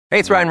Hey,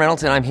 it's Ryan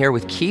Reynolds, and I'm here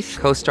with Keith,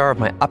 co-star of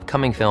my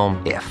upcoming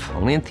film, If,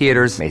 only in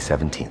theaters May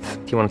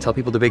 17th. Do you want to tell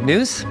people the big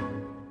news?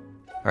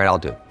 All right, I'll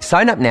do it.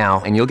 Sign up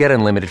now and you'll get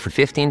unlimited for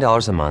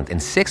 $15 a month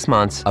and 6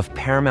 months of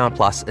Paramount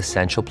Plus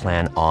Essential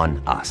Plan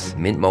on us.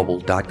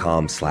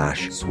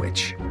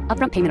 MintMobile.com/switch.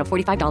 Upfront payment of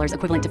 $45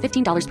 equivalent to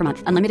 $15 per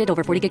month. Unlimited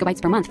over 40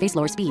 gigabytes per month. Face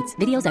lower speeds.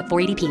 Videos at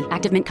 480p.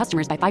 Active Mint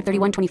customers by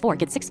 531.24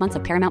 get 6 months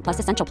of Paramount Plus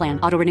Essential Plan.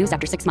 Auto renews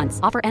after 6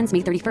 months. Offer ends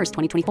May 31st,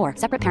 2024.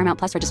 Separate Paramount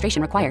Plus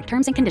registration required.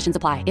 Terms and conditions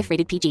apply if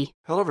rated PG.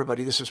 Hello,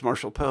 everybody. This is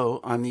Marshall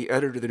Poe. I'm the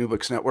editor of the New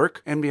Books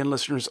Network. NBN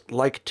listeners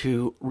like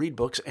to read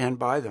books and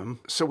buy them.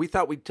 So we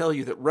thought we'd tell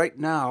you that right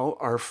now,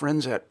 our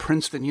friends at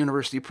Princeton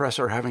University Press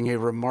are having a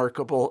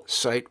remarkable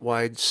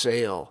site-wide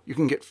sale. You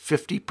can get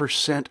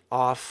 50%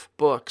 off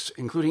books,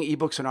 including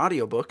ebooks and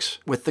audiobooks,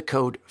 with the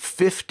code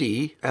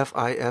 50,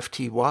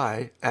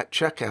 F-I-F-T-Y, at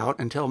checkout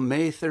until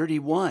May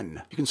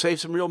 31. You can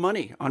save some real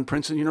money on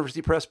Princeton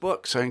University Press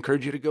books. I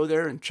encourage you to go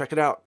there and check it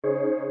out.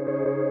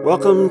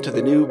 Welcome to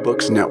the New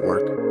Books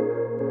Network.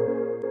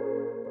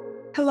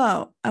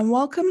 Hello, and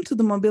welcome to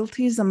the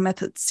Mobilities and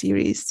Methods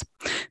series.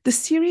 The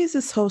series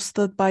is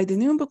hosted by the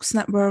New Books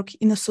Network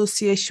in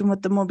association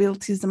with the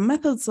Mobilities and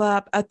Methods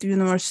Lab at the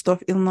University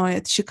of Illinois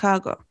at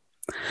Chicago.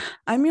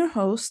 I'm your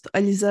host,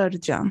 Alize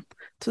Arıcan.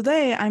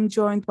 Today, I'm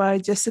joined by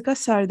Jessica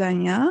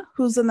Cerdeña,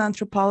 who's an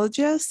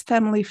anthropologist,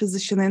 family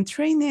physician in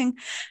training,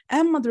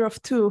 and mother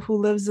of two who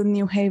lives in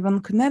New Haven,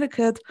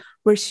 Connecticut,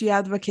 where she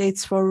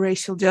advocates for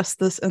racial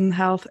justice and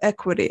health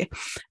equity.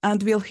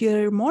 And we'll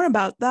hear more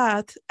about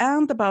that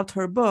and about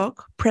her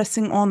book,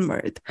 Pressing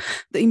Onward,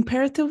 The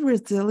Imperative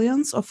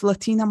Resilience of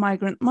Latina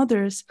Migrant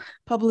Mothers,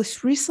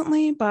 published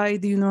recently by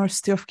the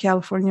University of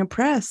California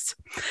Press.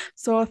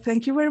 So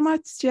thank you very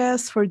much,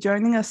 Jess, for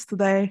joining us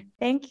today.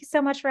 Thank you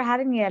so much for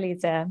having me,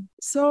 Alize.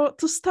 So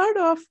to start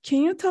off,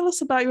 can you tell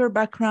us about your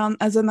background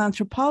as an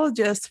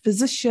anthropologist,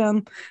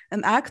 physician,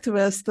 and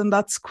activist? And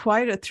that's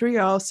quite a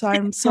trio, so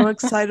I'm so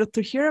excited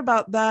to hear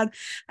about that.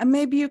 And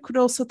maybe you could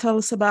also tell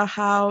us about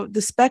how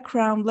this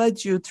background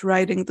led you to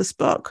writing this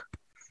book.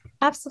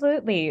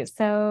 Absolutely.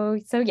 So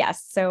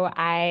yes. So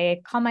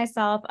I call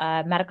myself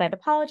a medical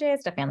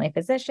anthropologist, a family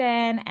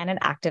physician, and an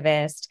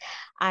activist.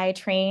 I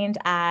trained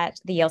at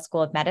the Yale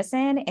School of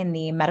Medicine in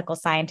the Medical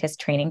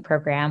Scientist Training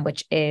Program,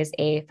 which is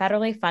a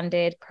federally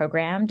funded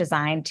program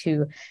designed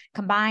to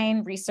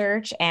combine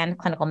research and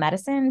clinical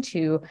medicine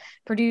to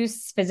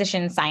produce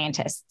physician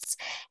scientists.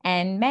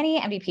 And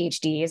many MD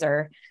PhDs,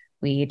 or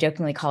we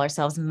jokingly call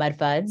ourselves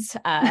mudfuds,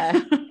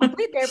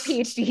 complete their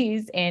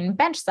PhDs in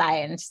bench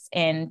science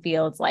in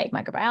fields like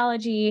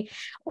microbiology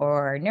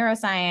or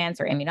neuroscience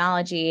or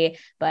immunology.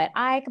 But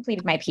I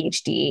completed my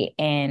PhD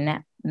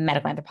in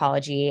medical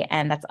anthropology,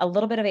 and that's a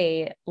little bit of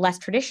a less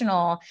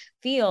traditional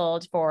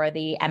field for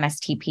the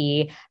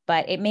MSTP,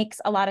 but it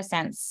makes a lot of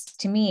sense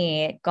to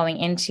me going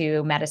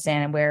into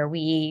medicine, where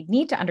we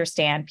need to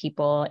understand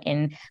people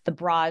in the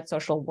broad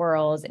social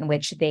worlds in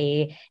which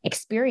they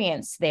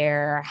experience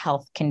their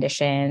health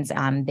conditions,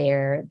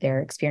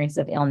 their experiences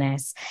of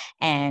illness.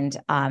 And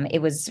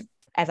it was,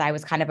 as I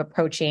was kind of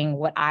approaching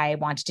what I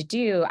wanted to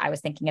do, I was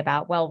thinking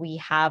about, well, we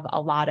have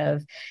a lot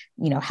of,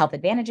 health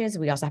advantages.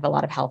 We also have a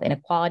lot of health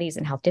inequalities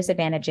and health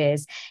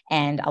disadvantages.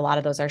 And a lot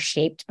of those are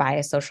shaped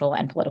by social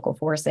and political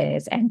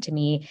forces. And to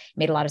me, it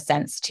made a lot of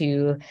sense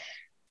to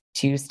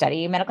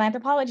study medical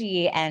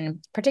anthropology and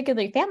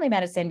particularly family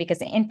medicine,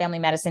 because in family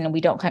medicine, we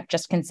don't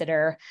just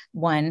consider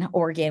one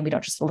organ. We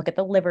don't just look at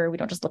the liver. We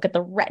don't just look at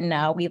the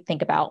retina. We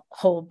think about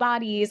whole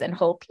bodies and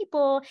whole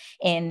people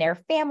in their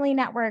family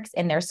networks,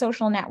 in their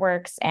social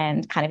networks,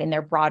 and kind of in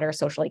their broader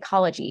social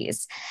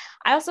ecologies.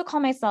 I also call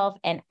myself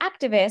an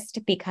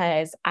activist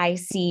because I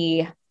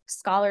see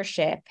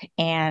scholarship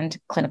and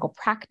clinical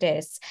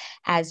practice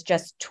as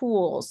just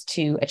tools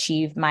to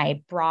achieve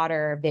my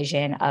broader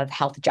vision of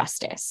health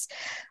justice.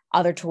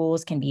 Other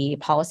tools can be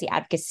policy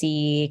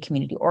advocacy,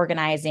 community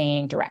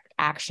organizing, direct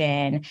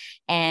action.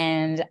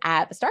 And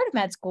at the start of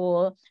med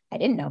school, I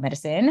didn't know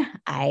medicine.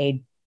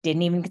 I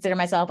didn't even consider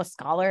myself a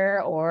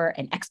scholar or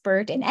an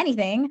expert in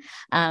anything.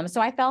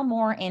 So I fell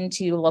more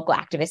into local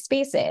activist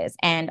spaces.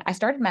 And I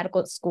started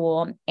medical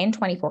school in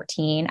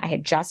 2014. I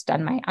had just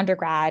done my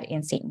undergrad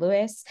in St.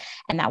 Louis,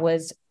 and that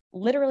was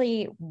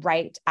literally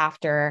right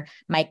after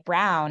Mike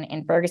Brown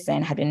in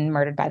Ferguson had been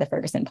murdered by the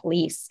Ferguson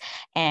police.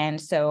 And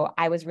so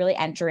I was really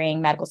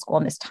entering medical school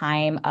in this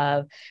time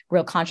of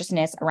real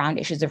consciousness around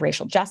issues of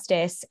racial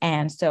justice.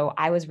 And so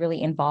I was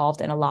really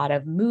involved in a lot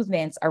of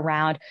movements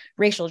around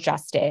racial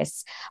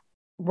justice,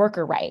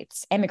 worker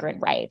rights, immigrant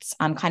rights,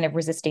 kind of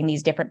resisting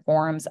these different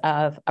forms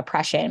of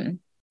oppression.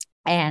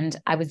 And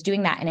I was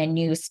doing that in a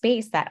new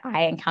space that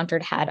I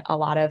encountered had a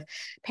lot of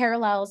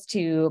parallels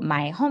to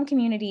my home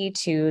community,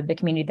 to the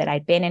community that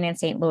I'd been in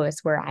St. Louis,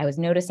 where I was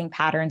noticing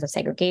patterns of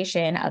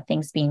segregation, of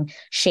things being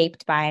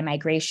shaped by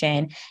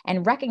migration,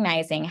 and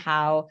recognizing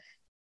how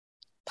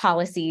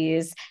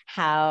policies,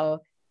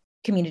 how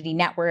community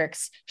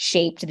networks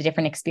shaped the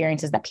different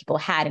experiences that people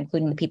had,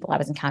 including the people I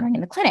was encountering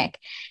in the clinic.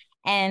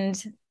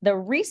 And the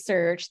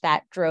research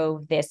that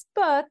drove this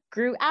book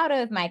grew out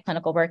of my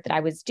clinical work that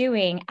I was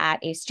doing at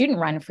a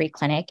student-run free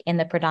clinic in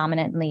the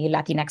predominantly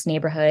Latinx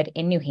neighborhood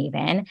in New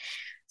Haven.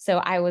 So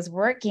I was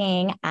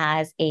working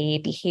as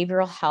a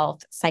behavioral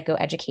health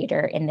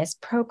psychoeducator in this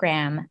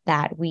program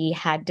that we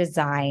had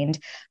designed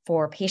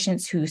for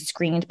patients who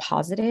screened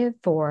positive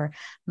for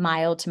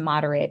mild to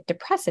moderate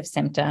depressive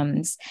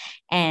symptoms.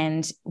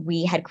 And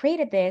we had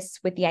created this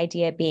with the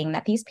idea being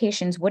that these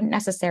patients wouldn't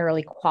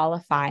necessarily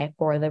qualify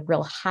for the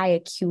real high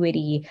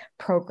acuity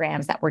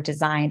programs that were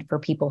designed for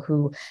people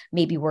who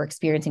maybe were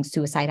experiencing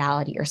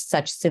suicidality or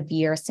such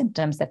severe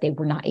symptoms that they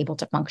were not able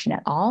to function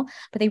at all,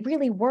 but they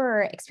really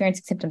were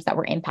experiencing symptoms that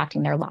were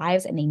impacting their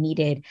lives and they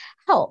needed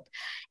help.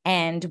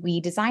 And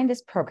we designed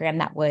this program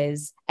that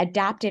was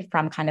adapted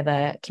from kind of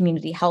a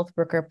community health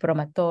worker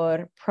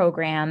promotor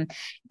program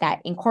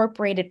that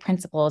incorporated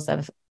principles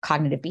of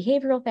cognitive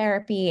behavioral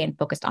therapy and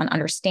focused on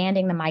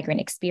understanding the migrant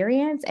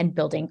experience and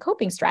building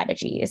coping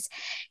strategies.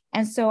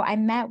 And so I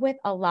met with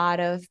a lot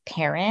of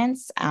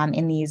parents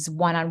in these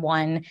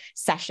one-on-one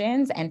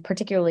sessions, and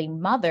particularly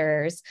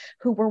mothers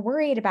who were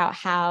worried about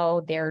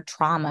how their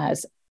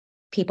traumas,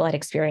 people had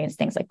experienced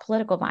things like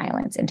political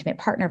violence, intimate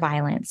partner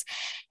violence.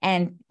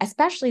 And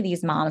especially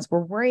these moms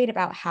were worried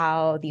about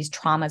how these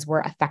traumas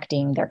were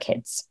affecting their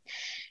kids.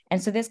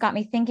 And so this got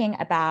me thinking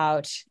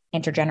about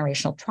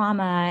intergenerational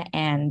trauma.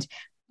 And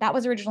that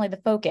was originally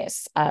the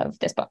focus of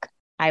this book.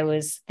 I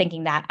was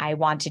thinking that I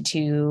wanted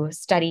to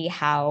study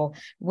how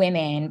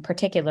women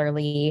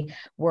particularly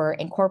were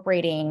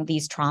incorporating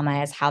these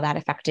traumas, how that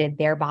affected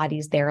their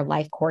bodies, their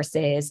life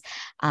courses,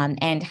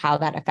 and how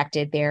that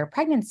affected their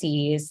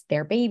pregnancies,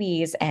 their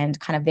babies, and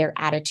kind of their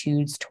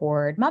attitudes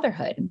toward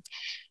motherhood.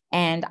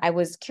 And I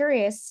was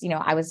curious,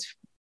 I was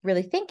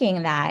really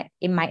thinking that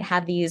it might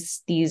have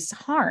these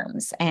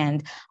harms.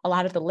 And a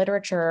lot of the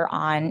literature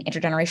on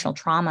intergenerational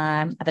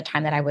trauma at the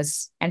time that I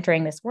was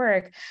entering this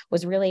work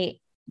was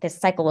really this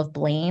cycle of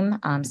blame,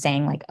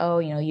 saying like, oh,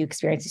 you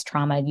experience this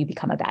trauma, you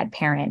become a bad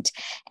parent.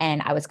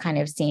 And I was kind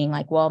of seeing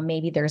like, well,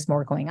 maybe there's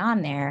more going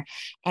on there.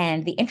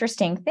 And the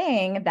interesting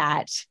thing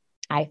that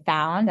I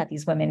found that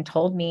these women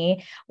told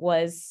me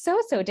was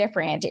so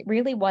different. It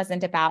really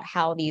wasn't about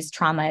how these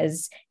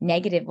traumas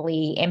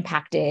negatively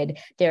impacted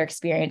their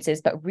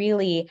experiences, but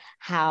really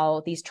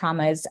have these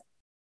traumas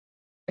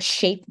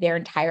shape their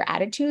entire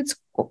attitudes,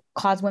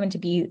 cause women to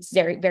be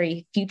very,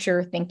 very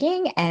future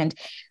thinking, and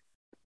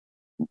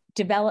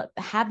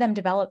have them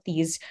develop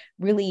these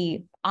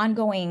really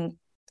ongoing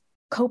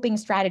coping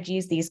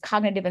strategies, these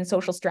cognitive and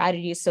social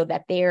strategies, so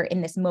that they're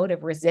in this mode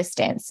of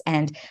resistance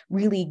and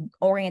really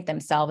orient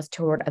themselves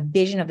toward a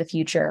vision of the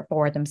future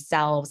for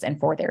themselves and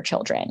for their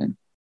children.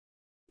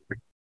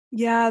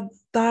 Yeah,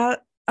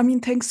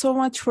 thanks so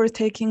much for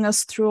taking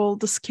us through all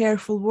this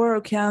careful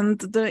work, and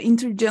the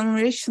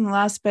intergenerational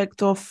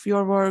aspect of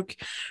your work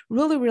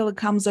really, really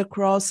comes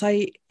across.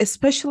 I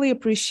especially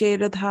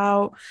appreciated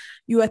how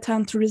you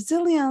attend to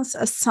resilience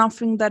as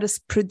something that is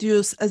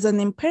produced as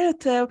an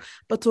imperative,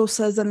 but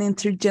also as an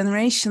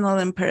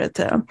intergenerational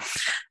imperative.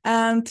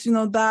 And,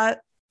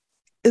 that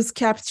is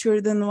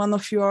captured in one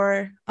of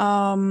your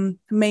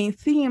main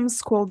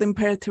themes called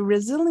imperative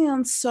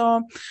resilience.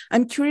 So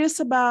I'm curious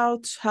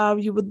about how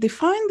you would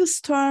define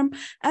this term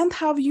and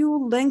how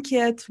you link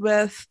it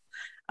with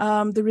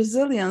the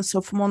resilience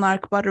of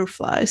monarch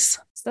butterflies.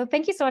 So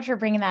thank you so much for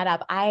bringing that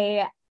up.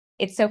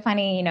 It's so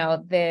funny,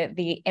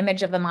 the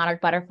image of the monarch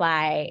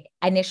butterfly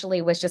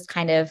initially was just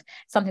kind of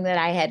something that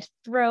I had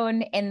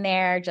thrown in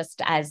there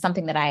just as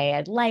something that I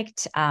had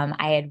liked.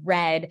 I had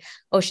read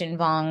Ocean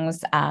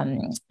Vuong's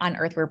On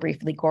Earth We're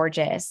Briefly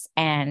Gorgeous,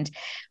 and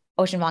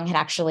Ocean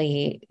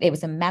Vuong it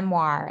was a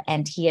memoir,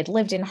 and he had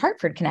lived in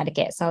Hartford,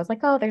 Connecticut. So I was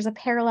like, oh, there's a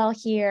parallel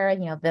here.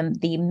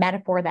 The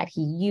metaphor that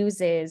he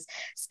uses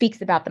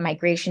speaks about the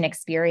migration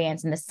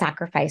experience and the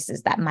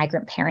sacrifices that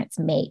migrant parents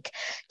make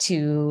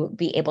to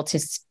be able to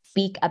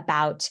speak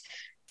about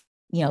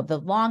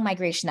the long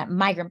migration that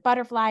migrant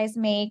butterflies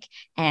make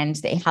and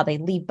how they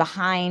leave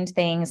behind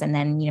things. And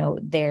then,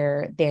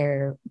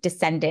 their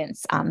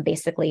descendants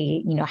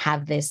basically,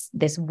 have this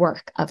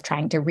work of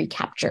trying to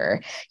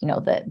recapture,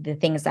 the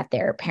things that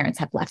their parents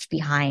have left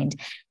behind.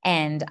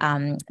 And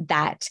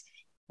that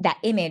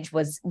image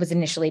was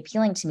initially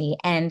appealing to me.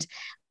 And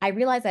I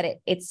realized that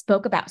it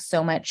spoke about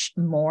so much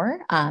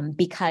more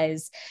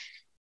because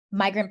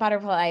monarch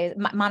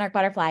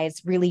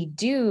butterflies really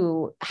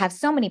do have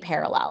so many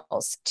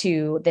parallels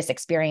to this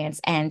experience.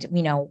 And,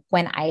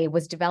 when I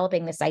was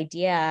developing this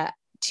idea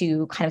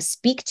to kind of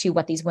speak to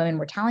what these women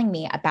were telling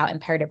me about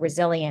imperative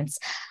resilience,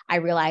 I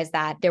realized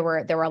that there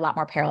were a lot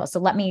more parallels. So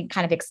let me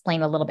kind of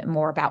explain a little bit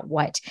more about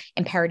what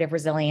imperative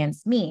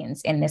resilience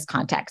means in this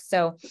context.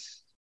 So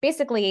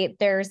basically,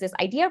 there's this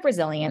idea of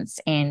resilience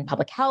in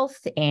public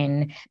health,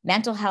 in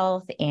mental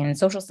health, in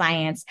social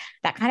science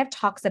that kind of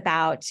talks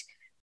about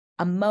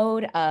a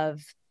mode of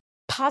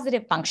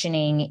positive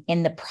functioning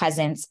in the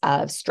presence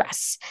of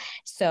stress.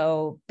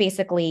 So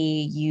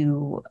basically,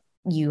 you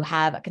you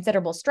have a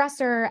considerable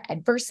stressor,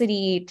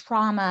 adversity,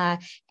 trauma,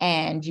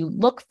 and you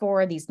look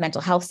for these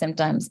mental health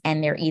symptoms,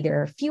 and they're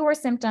either fewer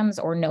symptoms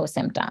or no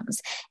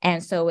symptoms.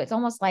 And so it's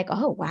almost like,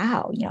 oh,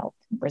 wow,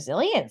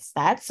 resilience,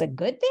 that's a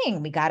good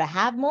thing. We got to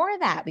have more of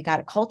that. We got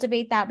to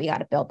cultivate that. We got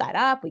to build that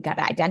up. We got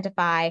to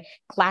identify,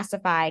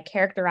 classify,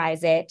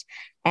 characterize it.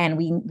 And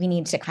we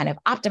need to kind of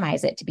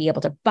optimize it to be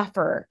able to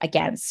buffer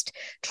against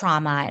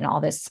trauma and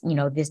all this,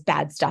 this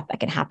bad stuff that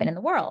can happen in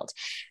the world.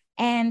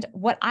 And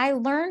what I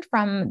learned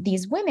from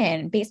these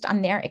women based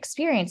on their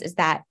experience is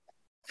that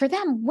for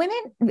them,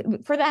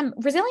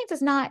 resilience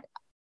is not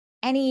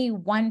any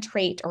one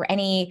trait or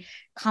any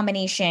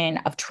combination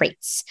of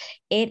traits.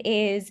 It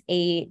is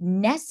a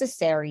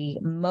necessary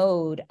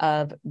mode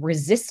of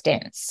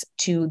resistance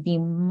to the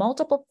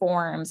multiple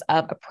forms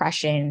of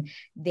oppression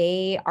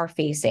they are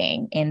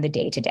facing in the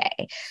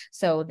day-to-day.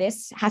 So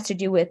this has to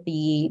do with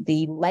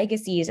the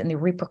legacies and the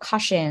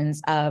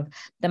repercussions of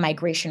the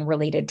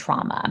migration-related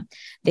trauma,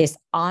 this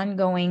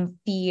ongoing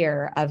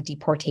fear of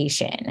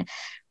deportation,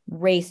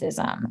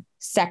 racism,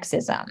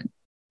 sexism,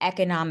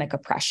 economic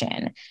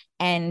oppression.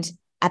 And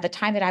at the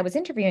time that I was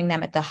interviewing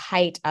them at the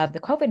height of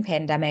the COVID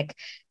pandemic,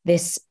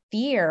 this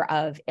fear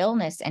of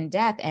illness and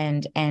death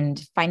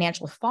and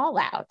financial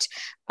fallout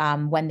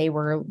when they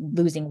were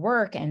losing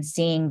work and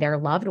seeing their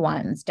loved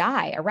ones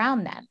die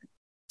around them.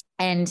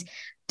 And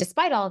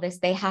despite all this,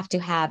 they have to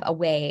have a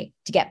way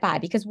to get by,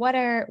 because what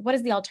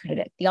is the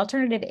alternative? The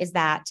alternative is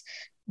that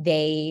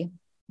they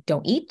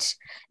don't eat,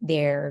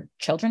 their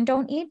children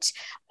don't eat,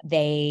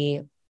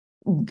 they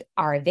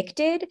are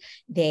evicted.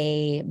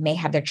 They may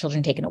have their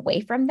children taken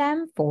away from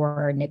them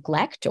for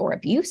neglect or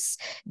abuse.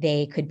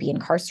 They could be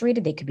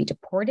incarcerated. They could be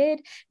deported.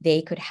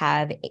 They could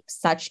have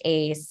such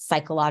a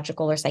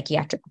psychological or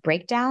psychiatric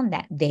breakdown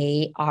that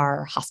they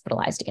are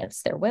hospitalized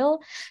against their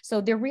will.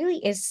 So there really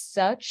is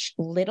such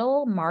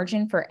little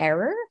margin for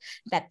error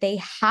that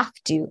they have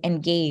to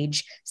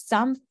engage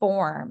some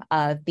form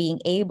of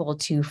being able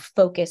to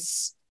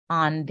focus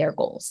on their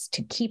goals,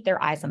 to keep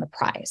their eyes on the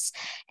prize.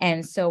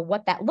 And so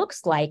what that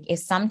looks like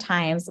is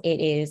sometimes it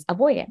is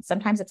avoidance.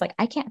 Sometimes it's like,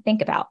 I can't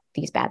think about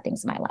these bad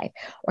things in my life.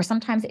 Or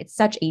sometimes it's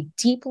such a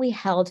deeply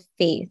held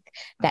faith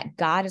that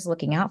God is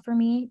looking out for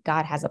me.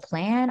 God has a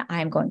plan.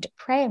 I'm going to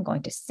pray. I'm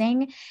going to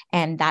sing.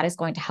 And that is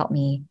going to help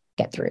me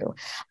get through.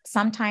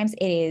 Sometimes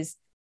it is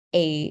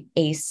a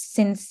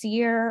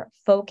sincere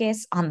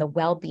focus on the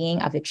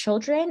well-being of the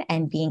children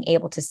and being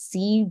able to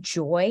see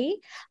joy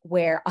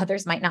where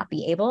others might not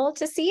be able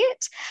to see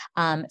it.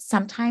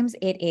 Sometimes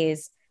it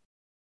is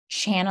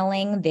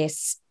channeling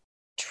this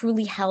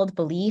truly held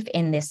belief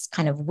in this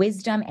kind of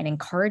wisdom and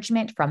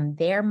encouragement from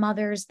their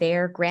mothers,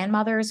 their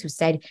grandmothers who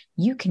said,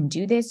 you can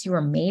do this, you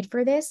are made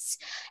for this,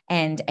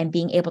 and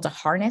being able to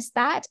harness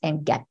that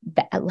and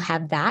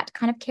have that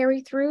kind of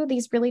carry through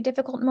these really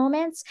difficult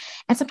moments.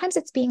 And sometimes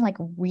it's being like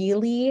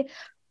really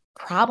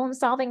problem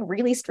solving,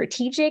 really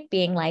strategic,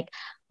 being like,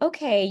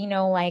 okay,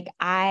 like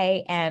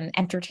I am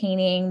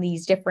entertaining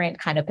these different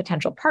kind of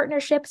potential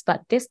partnerships,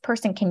 but this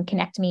person can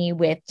connect me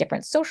with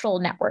different social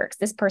networks.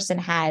 This person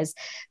has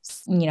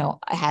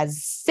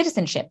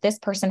citizenship. This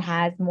person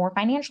has more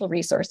financial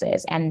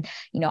resources. And,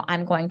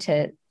 I'm going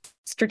to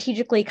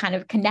strategically kind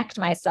of connect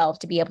myself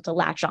to be able to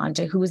latch on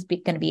to who's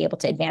going to be able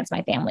to advance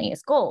my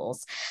family's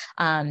goals.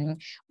 Or,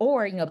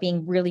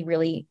 being really,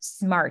 really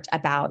smart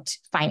about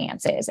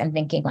finances and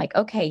thinking like,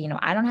 okay,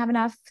 I don't have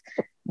enough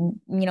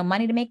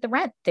money to make the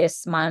rent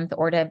this month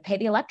or to pay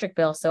the electric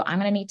bill. So I'm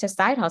going to need to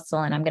side hustle,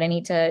 and I'm going to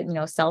need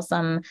to, sell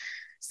some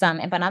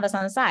empanadas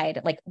on the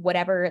side, like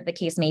whatever the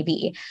case may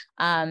be.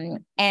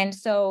 And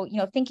so,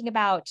 thinking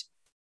about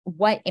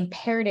what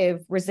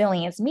imperative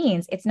resilience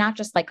means, it's not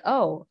just like,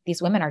 oh,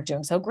 these women are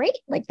doing so great,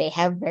 like they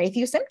have very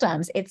few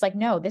symptoms. It's like,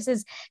 no, this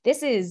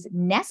is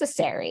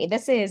necessary.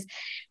 This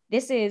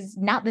is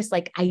not this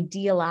like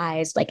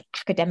idealized, like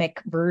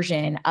academic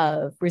version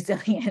of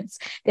resilience.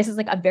 This is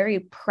like a very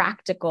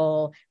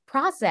practical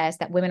process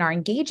that women are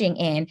engaging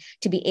in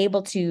to be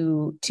able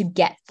to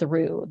get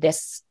through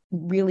this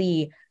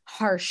really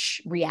harsh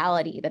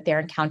reality that they're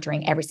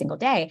encountering every single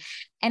day.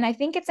 And I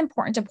think it's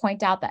important to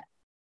point out that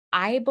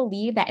I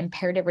believe that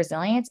imperative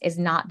resilience is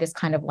not this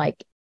kind of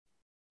like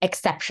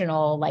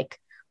exceptional, like,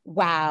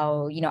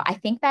 wow, I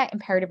think that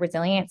imperative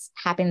resilience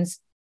happens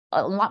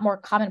a lot more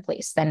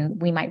commonplace than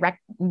we might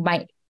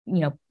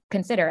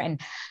consider.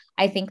 And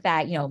I think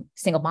that,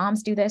 single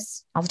moms do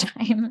this all the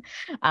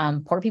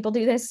time. Poor people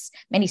do this.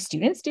 Many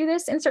students do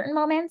this in certain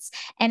moments.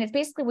 And it's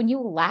basically when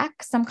you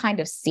lack some kind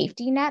of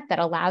safety net that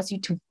allows you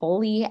to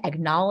fully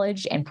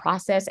acknowledge and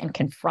process and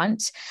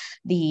confront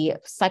the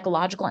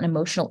psychological and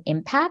emotional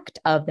impact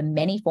of the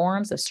many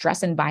forms of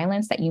stress and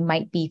violence that you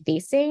might be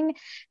facing,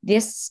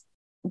 this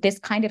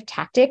kind of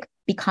tactic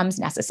becomes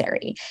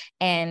necessary.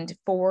 And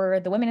for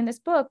the women in this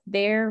book,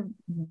 their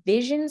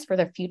visions for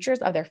the futures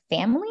of their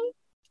family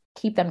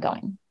keep them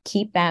going,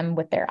 keep them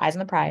with their eyes on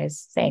the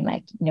prize, saying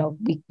like,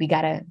 we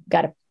gotta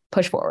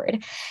push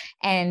forward.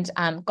 And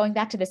going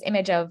back to this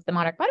image of the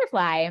monarch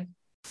butterfly.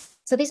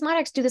 So these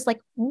monarchs do this like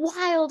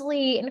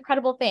wildly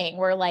incredible thing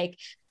where like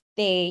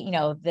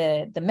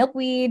the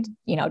milkweed,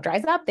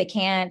 dries up. They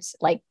can't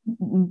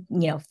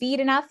feed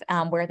enough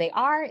where they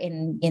are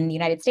in the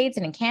United States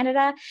and in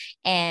Canada.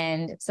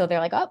 And so they're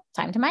like, oh,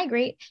 time to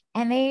migrate.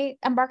 And they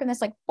embark on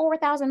this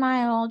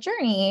 4,000-mile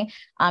journey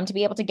to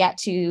be able to get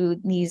to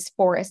these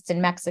forests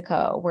in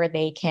Mexico where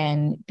they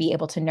can be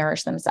able to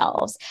nourish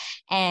themselves.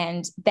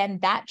 And then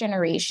that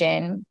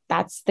generation,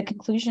 that's the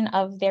conclusion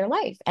of their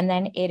life. And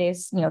then it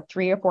is,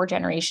 3 or 4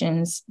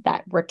 generations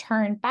that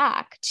return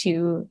back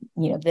to,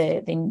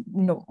 the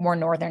more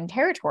northern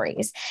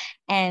territories.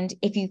 And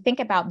if you think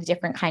about the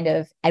different kind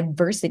of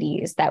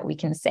adversities that we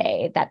can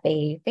say that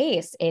they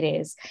face, it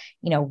is,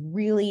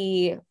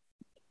 really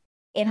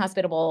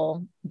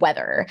inhospitable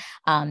weather.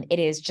 It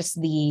is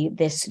just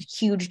this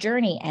huge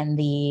journey and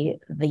the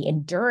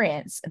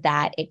endurance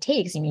that it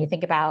takes. You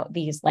think about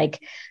these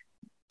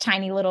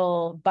tiny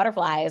little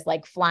butterflies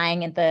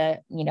flying at the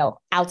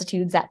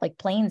altitudes that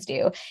planes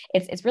do.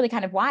 It's really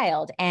kind of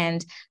wild.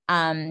 And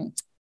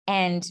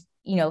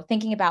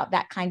thinking about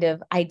that kind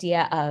of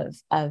idea of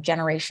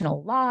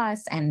generational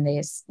loss and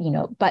this,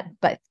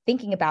 but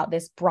thinking about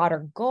this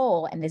broader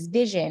goal and this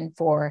vision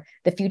for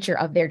the future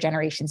of their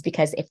generations,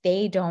 because if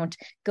they don't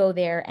go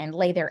there and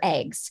lay their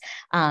eggs,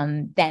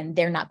 then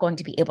they're not going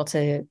to be able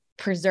to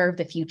preserve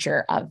the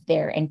future of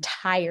their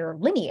entire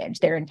lineage,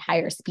 their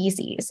entire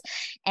species.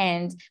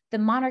 And the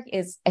monarch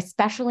is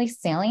especially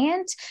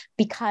salient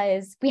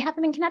because we have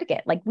them in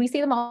Connecticut. We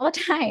see them all the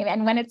time.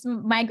 And when it's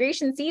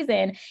migration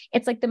season,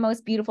 it's the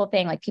most beautiful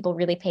thing. People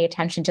really pay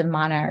attention to the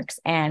monarchs,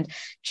 and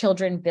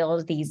children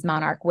build these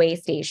monarch way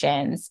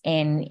stations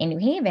in New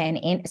Haven,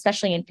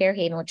 especially in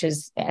Fairhaven, which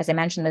is, as I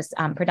mentioned, this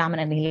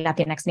predominantly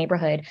Latinx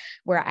neighborhood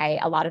where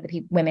a lot of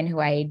the women who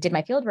I did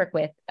my field work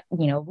with,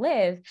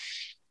 live.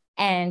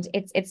 And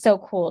it's so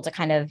cool to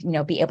kind of,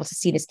 be able to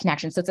see this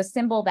connection. So it's a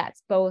symbol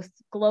that's both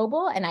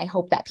global, and I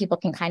hope that people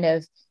can kind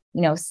of,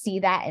 see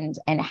that and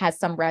it has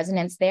some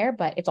resonance there,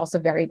 but it's also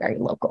very, very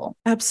local.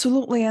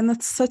 Absolutely. And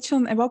it's such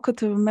an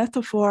evocative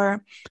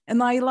metaphor.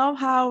 And I love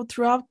how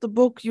throughout the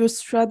book you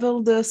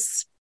straddle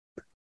this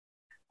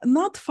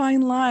not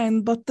fine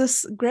line, but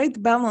this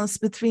great balance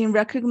between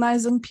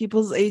recognizing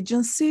people's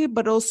agency,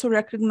 but also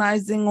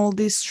recognizing all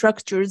these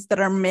structures that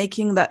are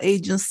making that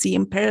agency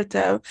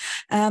imperative.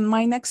 And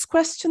my next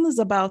question is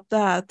about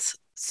that.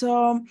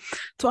 So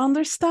to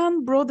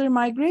understand broader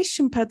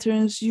migration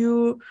patterns,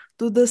 you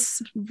do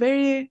this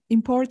very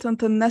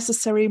important and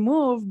necessary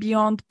move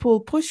beyond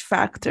pull-push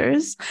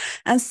factors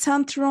and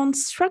center on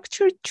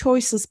structured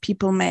choices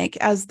people make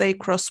as they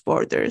cross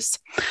borders.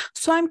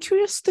 So I'm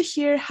curious to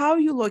hear how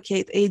you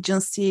locate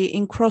agency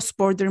in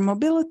cross-border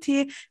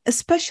mobility,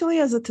 especially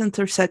as it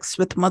intersects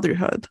with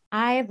motherhood.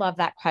 I love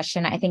that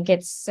question. I think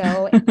it's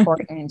so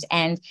important.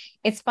 And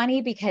it's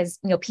funny because,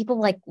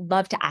 people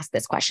love to ask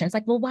this question. It's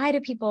well, why do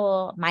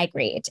people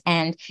migrate?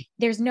 And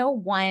there's no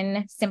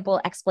one simple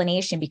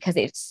explanation because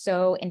it's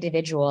so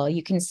individual.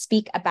 You can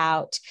speak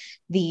about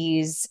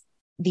these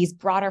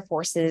broader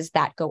forces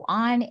that go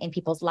on in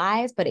people's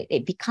lives, but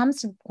it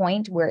becomes to the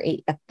point where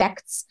it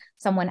affects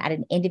someone at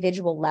an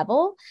individual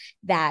level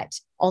that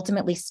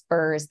ultimately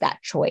spurs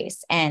that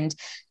choice. And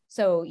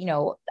so,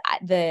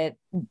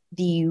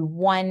 the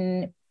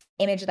one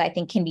image that I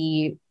think can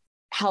be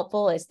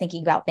helpful is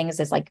thinking about things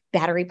as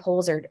battery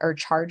pulls or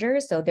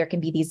chargers. So there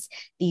can be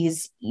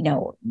these,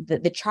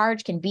 the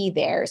charge can be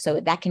there. So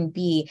that can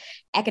be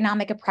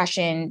economic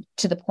oppression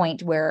to the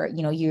point where,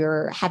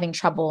 you're having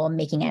trouble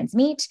making ends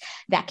meet.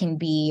 That can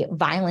be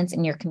violence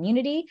in your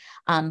community.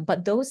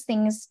 But those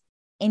things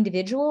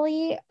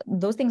individually,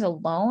 those things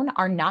alone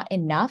are not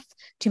enough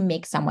to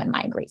make someone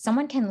migrate.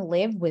 Someone can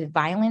live with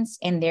violence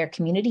in their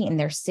community, in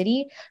their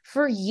city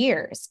for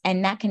years,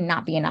 and that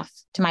cannot be enough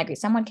to migrate.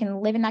 Someone can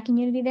live in that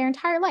community their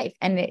entire life,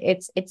 and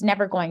it's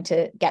never going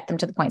to get them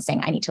to the point saying,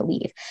 I need to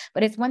leave.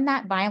 But it's when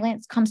that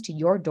violence comes to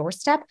your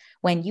doorstep,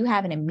 when you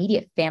have an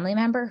immediate family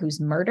member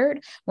who's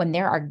murdered, when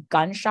there are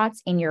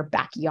gunshots in your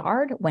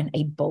backyard, when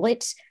a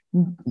bullet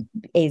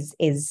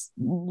is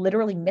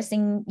literally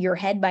missing your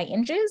head by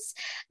inches,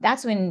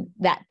 that's when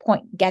that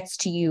point gets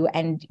to you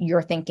and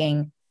you're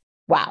thinking,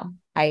 wow,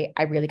 I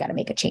really got to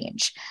make a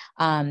change.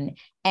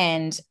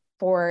 And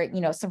for,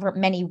 so for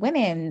many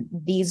women,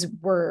 these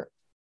were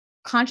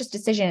conscious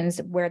decisions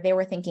where they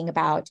were thinking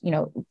about,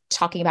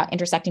 talking about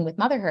intersecting with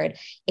motherhood.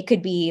 It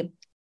could be,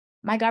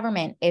 my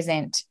government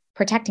isn't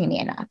protecting me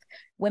enough.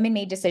 Women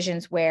made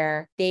decisions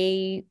where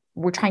they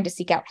were trying to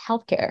seek out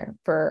healthcare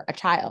for a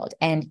child.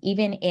 And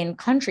even in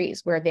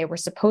countries where they were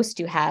supposed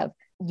to have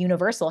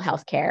universal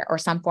healthcare or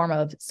some form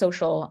of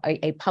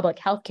a public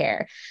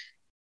healthcare,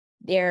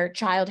 their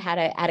child had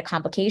a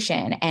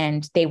complication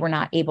and they were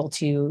not able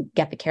to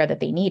get the care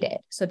that they needed.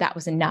 So that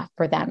was enough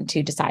for them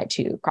to decide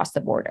to cross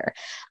the border.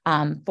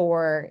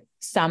 For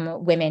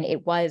some women,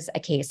 it was a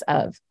case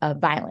of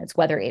violence,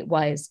 whether it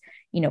was,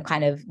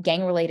 kind of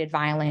gang-related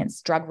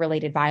violence,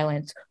 drug-related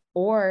violence,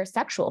 or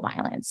sexual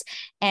violence.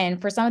 And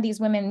for some of these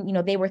women,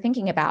 they were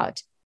thinking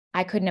about,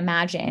 I couldn't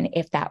imagine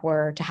if that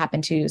were to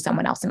happen to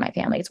someone else in my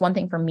family. It's one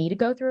thing for me to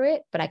go through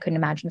it, but I couldn't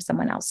imagine if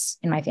someone else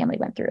in my family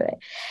went through it.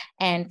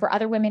 And for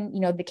other women,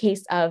 the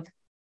case of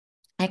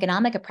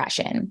economic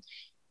oppression,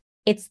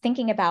 it's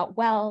thinking about,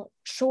 well,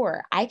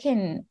 sure, I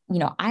can,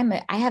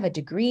 I have a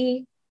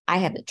degree, I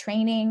have the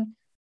training,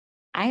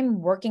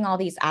 I'm working all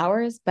these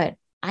hours, but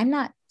I'm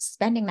not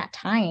spending that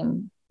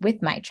time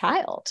with my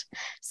child.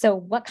 So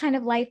what kind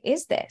of life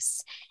is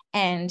this?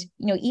 And,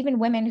 even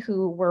women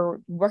who were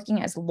working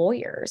as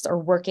lawyers or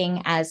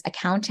working as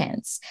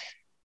accountants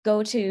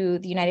go to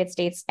the United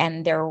States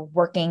and they're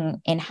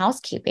working in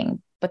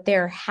housekeeping, but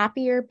they're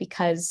happier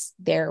because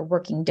they're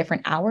working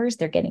different hours.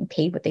 They're getting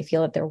paid what they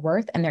feel that they're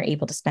worth, and they're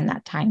able to spend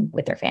that time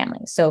with their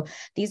families. So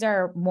these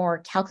are more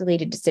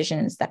calculated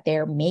decisions that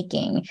they're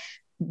making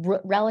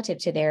relative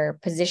to their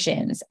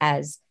positions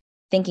as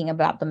thinking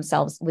about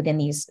themselves within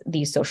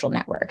these social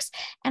networks.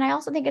 And I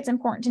also think it's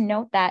important to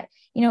note that,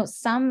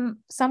 some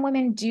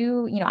women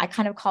do, I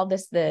kind of call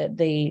this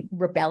the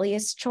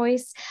rebellious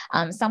choice.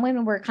 Some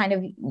women were kind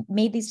of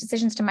made these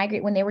decisions to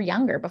migrate when they were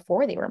younger,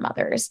 before they were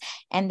mothers.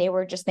 And they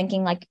were just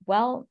thinking like,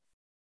 well,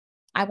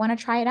 I want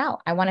to try it out.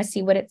 I want to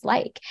see what it's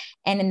like.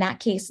 And in that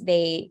case,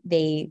 they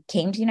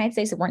came to the United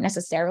States. They weren't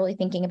necessarily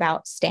thinking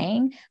about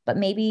staying, but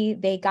maybe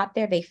they got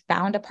there, they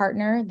found a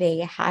partner, they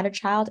had a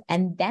child,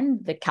 and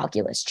then the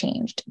calculus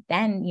changed.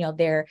 Then,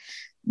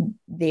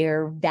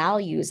 their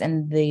values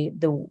and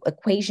the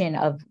equation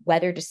of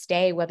whether to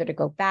stay, whether to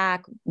go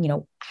back,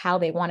 how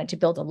they wanted to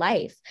build a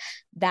life,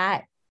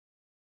 that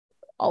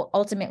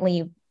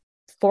ultimately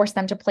force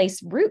them to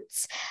place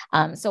roots.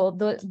 So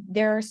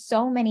there are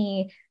so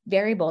many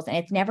variables, and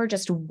it's never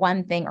just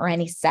one thing or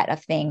any set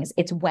of things.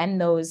 It's when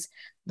those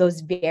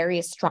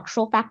various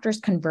structural factors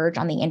converge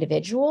on the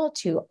individual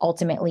to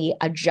ultimately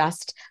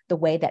adjust the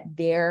way that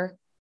they're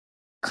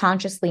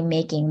consciously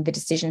making the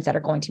decisions that are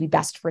going to be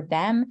best for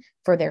them,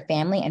 for their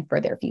family, and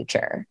for their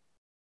future.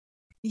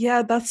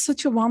 Yeah, that's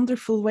such a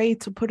wonderful way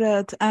to put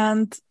it.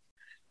 And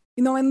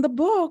in the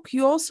book,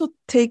 you also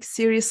take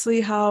seriously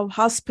how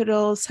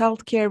hospitals,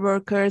 healthcare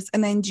workers,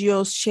 and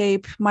NGOs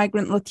shape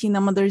migrant Latina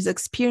mothers'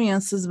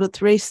 experiences with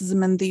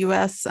racism in the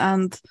US.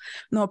 And,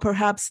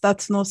 perhaps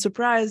that's no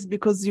surprise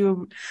because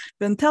you've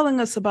been telling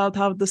us about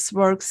how this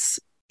works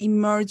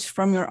emerged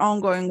from your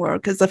ongoing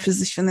work as a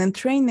physician in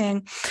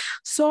training.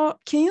 So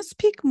can you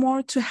speak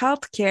more to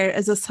healthcare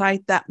as a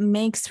site that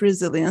makes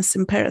resilience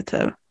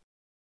imperative?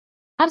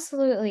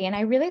 Absolutely. And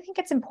I really think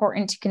it's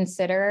important to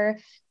consider,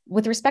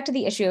 with respect to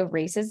the issue of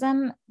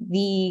racism,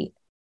 the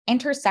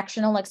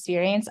intersectional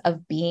experience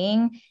of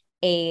being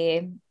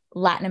a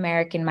Latin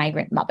American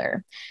migrant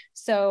mother.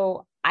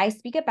 So I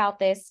speak about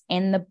this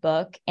in the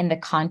book in the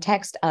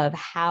context of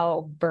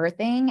how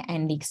birthing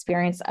and the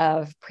experience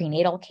of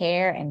prenatal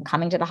care and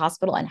coming to the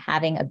hospital and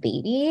having a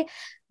baby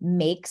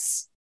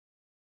makes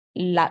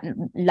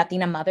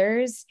Latina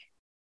mothers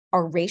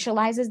or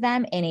racializes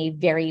them in a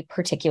very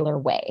particular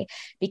way,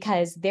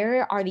 because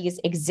there are these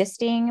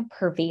existing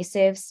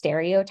pervasive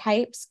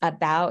stereotypes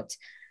about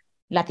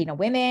Latina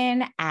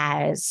women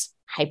as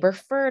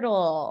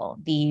hyperfertile,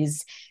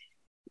 these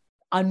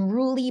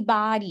unruly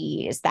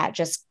bodies that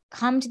just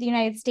come to the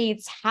United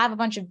States, have a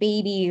bunch of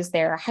babies,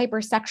 they're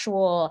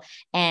hypersexual,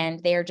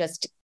 and they're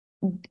just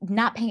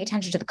not paying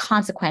attention to the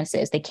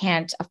consequences. They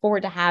can't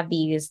afford to have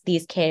these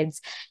kids,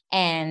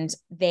 and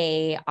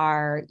they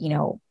are,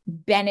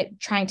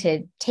 trying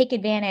to take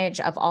advantage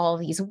of all of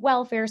these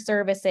welfare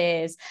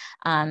services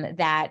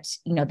that,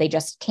 they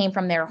just came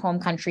from their home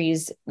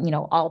countries,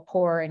 all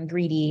poor and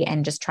greedy,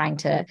 and just trying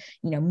to,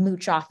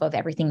 mooch off of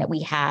everything that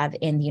we have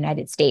in the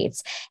United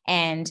States.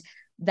 And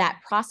that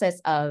process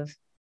of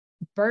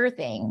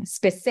birthing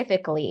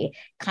specifically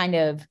kind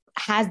of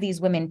has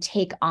these women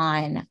take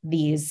on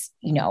these,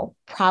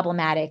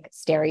 problematic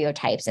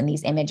stereotypes and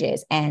these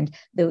images, and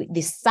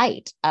the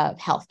site of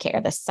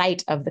healthcare, the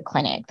site of the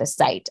clinic, the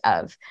site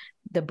of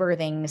the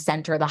birthing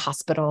center, the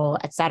hospital,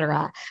 et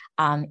cetera,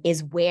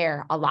 is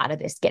where a lot of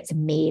this gets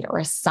made or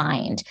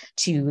assigned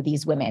to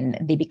these women.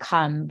 They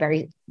become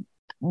very,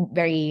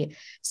 very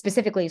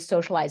specifically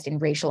socialized and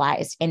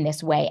racialized in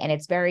this way. And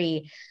it's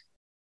very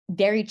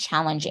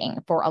challenging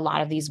for a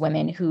lot of these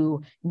women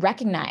who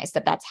recognize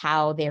that that's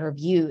how they're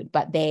viewed,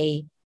 but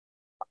they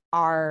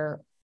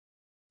are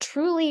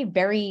truly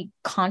very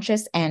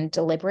conscious and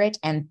deliberate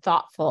and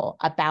thoughtful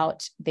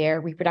about their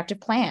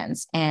reproductive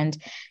plans, and,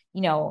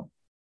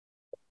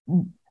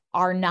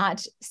 are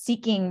not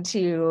seeking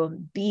to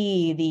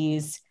be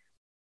these,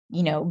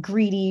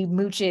 greedy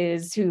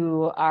mooches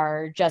who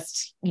are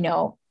just,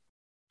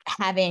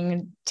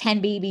 having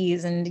 10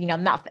 babies and,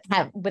 not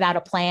have without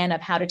a plan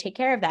of how to take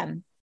care of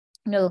them.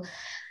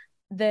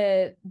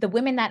 The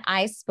women that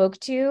I spoke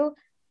to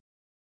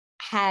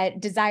had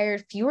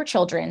desired fewer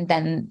children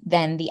than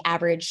the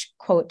average,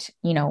 quote,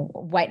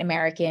 white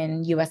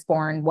American US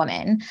born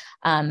woman.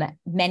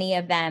 Many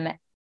of them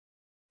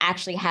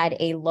actually had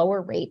a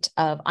lower rate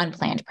of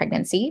unplanned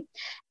pregnancy.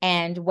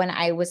 And when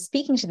I was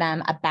speaking to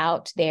them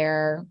about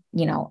their,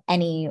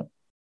 any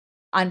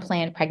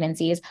unplanned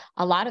pregnancies,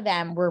 a lot of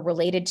them were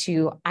related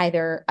to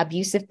either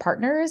abusive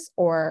partners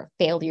or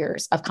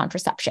failures of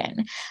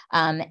contraception.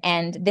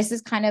 And this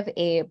is kind of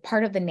a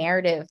part of the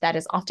narrative that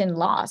is often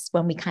lost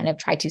when we kind of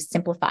try to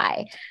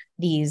simplify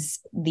these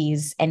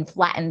and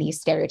flatten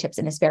these stereotypes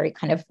in this very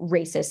kind of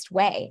racist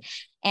way.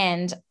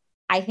 And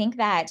I think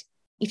that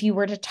if you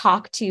were to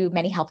talk to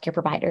many healthcare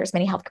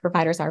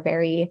providers are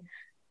very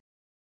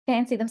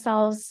fancy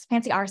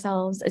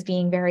ourselves as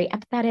being very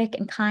empathetic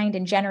and kind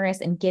and generous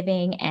and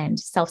giving and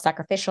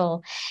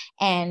self-sacrificial.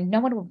 And no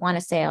one would want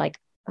to say like,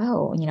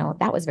 oh,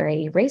 that was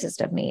very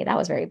racist of me. That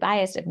was very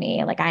biased of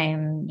me. Like I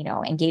am,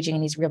 engaging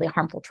in these really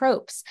harmful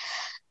tropes.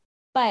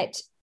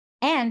 But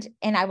and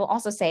I will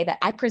also say that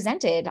I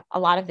presented a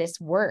lot of this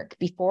work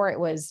before it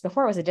was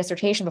a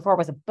dissertation, before it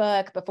was a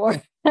book,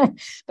 before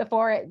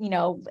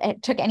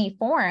it took any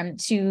form,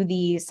 to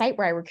the site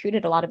where I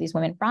recruited a lot of these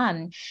women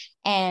from,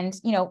 and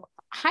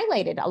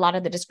highlighted a lot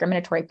of the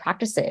discriminatory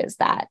practices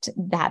that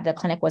the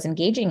clinic was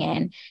engaging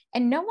in,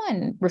 and no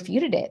one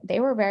refuted it. They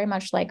were very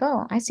much like,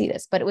 oh, I see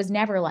this, but it was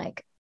never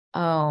like,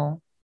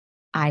 oh,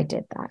 I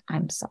did that,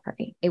 I'm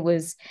sorry. It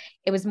was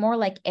more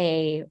like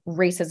a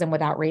racism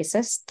without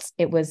racists.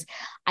 It was,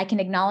 I can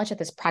acknowledge that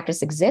this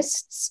practice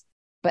exists,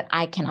 but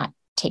I cannot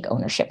take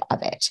ownership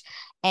of it.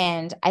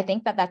 And I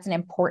think that that's an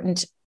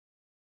important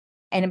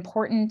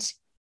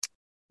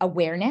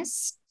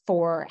awareness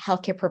for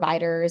healthcare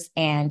providers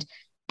and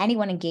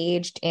anyone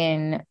engaged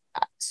in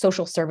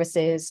social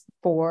services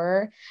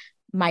for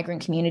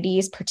migrant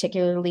communities,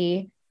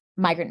 particularly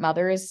migrant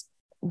mothers,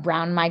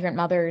 brown migrant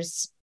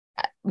mothers,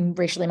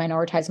 racially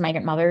minoritized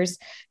migrant mothers,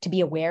 to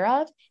be aware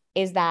of,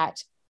 is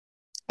that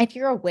if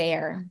you're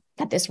aware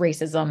that this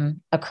racism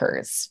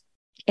occurs,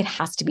 it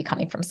has to be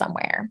coming from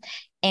somewhere.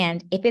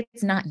 And if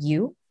it's not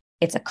you,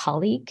 it's a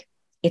colleague,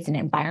 it's an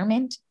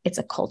environment, it's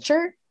a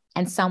culture,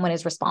 and someone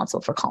is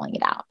responsible for calling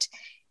it out.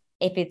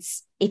 If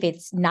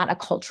it's not a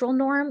cultural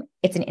norm,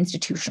 it's an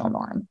institutional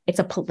norm. It's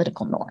a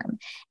political norm.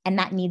 And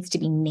that needs to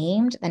be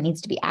named, that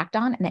needs to be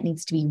acted on, and that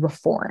needs to be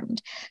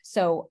reformed.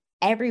 So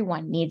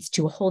everyone needs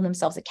to hold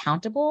themselves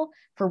accountable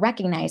for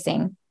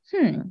recognizing,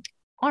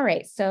 all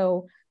right,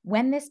 so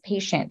when this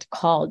patient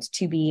called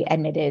to be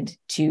admitted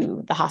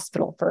to the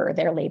hospital for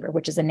their labor,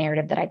 which is a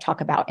narrative that I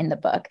talk about in the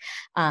book,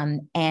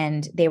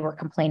 and they were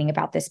complaining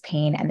about this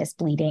pain and this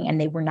bleeding,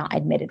 and they were not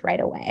admitted right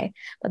away.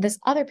 But this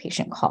other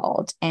patient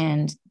called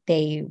and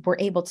they were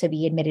able to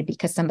be admitted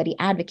because somebody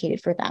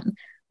advocated for them.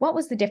 What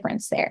was the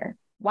difference there?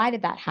 Why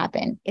did that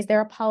happen? Is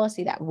there a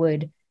policy that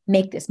would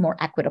make this more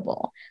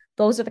equitable?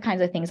 Those are the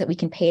kinds of things that we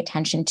can pay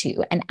attention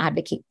to and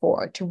advocate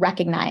for, to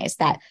recognize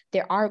that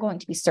there are going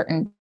to be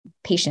certain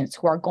patients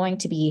who are going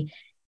to be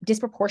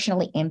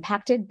disproportionately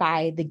impacted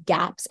by the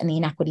gaps and the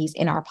inequities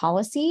in our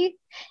policy.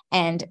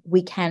 And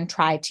we can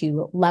try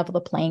to level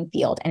the playing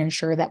field and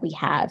ensure that we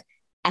have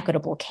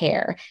equitable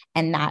care,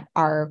 and that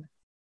our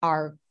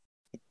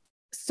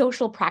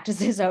social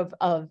practices of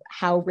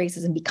how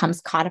racism becomes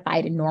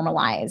codified and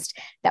normalized,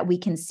 that we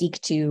can seek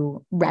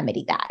to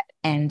remedy that.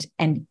 And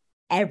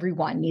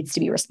everyone needs to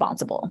be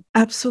responsible.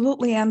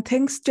 Absolutely. And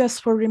thanks, Jess,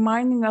 for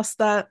reminding us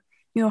that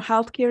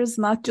healthcare is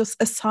not just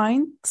a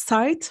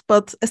site,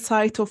 but a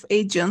site of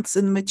agents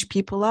in which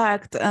people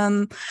act.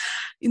 And,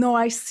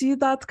 I see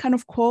that kind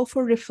of call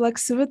for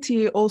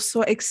reflexivity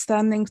also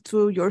extending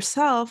to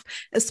yourself,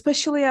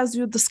 especially as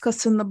you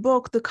discuss in the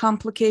book, the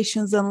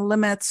complications and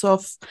limits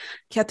of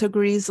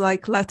categories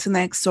like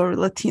Latinx or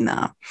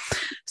Latina.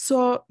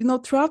 So,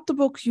 throughout the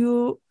book,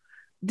 you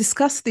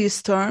discuss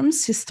these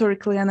terms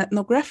historically and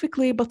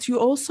ethnographically, but you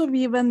also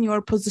weave in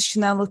your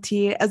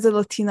positionality as a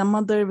Latina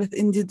mother with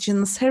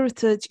indigenous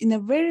heritage in a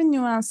very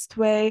nuanced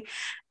way,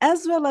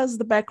 as well as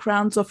the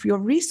backgrounds of your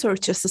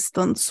research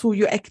assistants who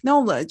you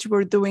acknowledge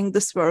were doing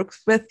this work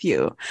with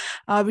you,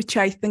 which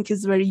I think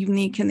is very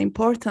unique and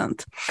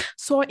important.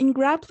 So in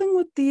grappling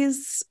with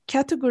these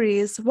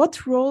categories,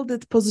 what role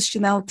did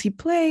positionality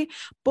play,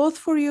 both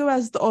for you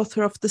as the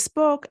author of this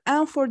book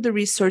and for the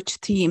research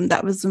team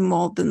that was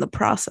involved in the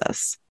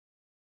process?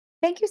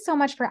 Thank you so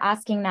much for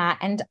asking that.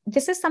 And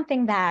this is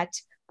something that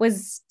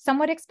was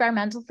somewhat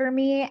experimental for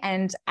me.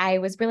 And I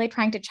was really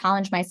trying to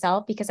challenge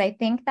myself, because I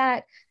think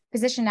that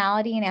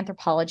positionality in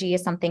anthropology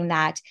is something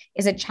that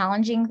is a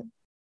challenging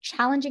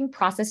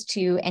process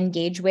to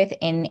engage with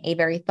in a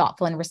very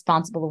thoughtful and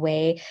responsible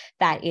way,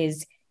 that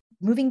is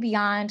moving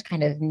beyond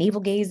kind of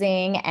navel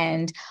gazing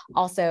and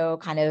also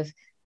kind of,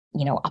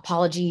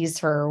 apologies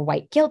for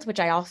white guilt, which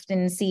I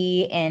often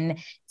see in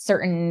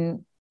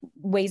certain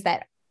ways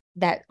that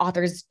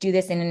authors do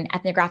this in an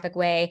ethnographic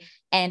way,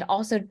 and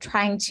also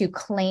trying to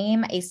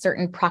claim a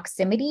certain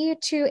proximity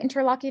to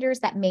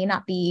interlocutors that may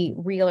not be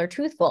real or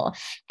truthful.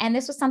 And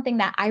this was something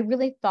that I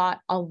really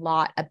thought a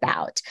lot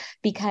about,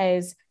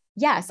 because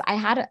yes, I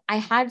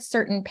had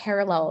certain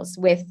parallels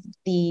with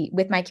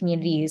my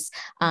communities,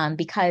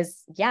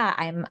 because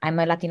I'm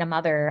a Latina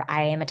mother.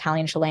 I am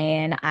Italian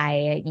Chilean.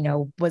 I,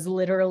 was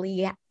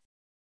literally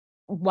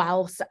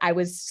whilst I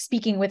was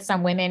speaking with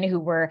some women who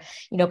were,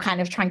 kind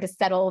of trying to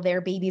settle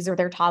their babies or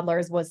their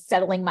toddlers, was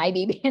settling my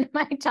baby and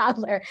my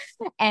toddler.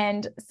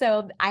 And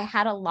so I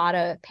had a lot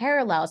of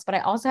parallels, but I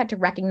also had to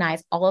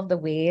recognize all of the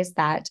ways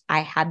that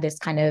I had this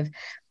kind of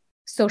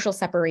social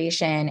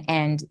separation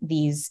and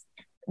these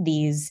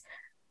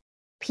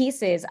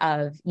pieces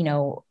of,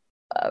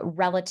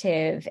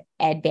 relative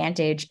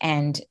advantage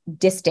and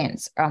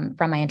distance from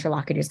my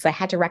interlocutors. Because I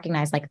had to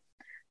recognize, like,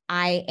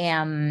 I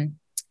am,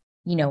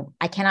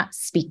 I cannot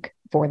speak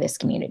for this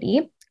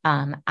community.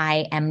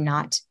 I am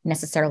not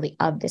necessarily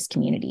of this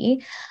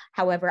community.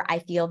 However, I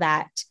feel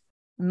that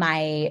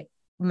my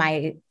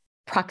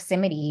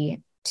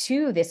proximity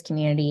to this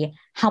community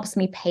helps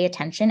me pay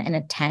attention and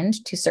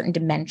attend to certain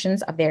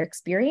dimensions of their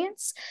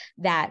experience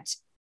that,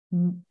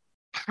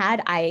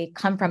 had I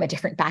come from a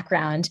different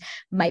background,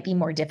 might be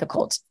more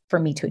difficult for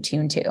me to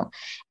attune to.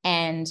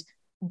 And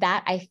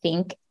that, I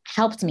think,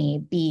 helped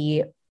me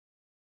be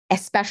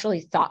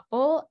especially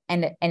thoughtful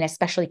and an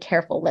especially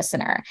careful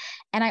listener.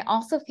 And I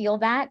also feel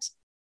that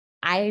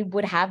I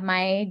would have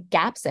my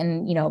gaps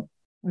and,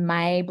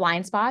 my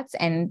blind spots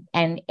and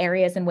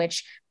areas in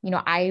which,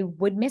 I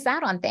would miss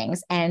out on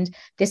things. And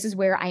this is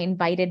where I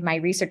invited my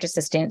research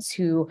assistants,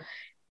 who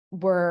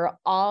were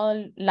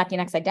all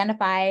Latinx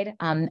identified,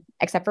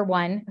 except for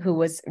one who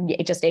was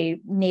just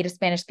a native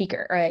Spanish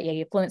speaker or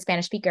a fluent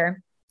Spanish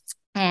speaker.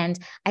 And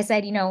I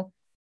said,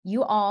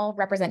 you all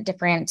represent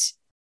different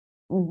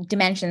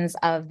dimensions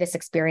of this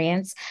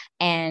experience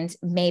and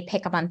may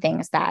pick up on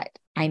things that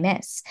I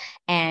miss.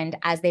 And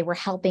as they were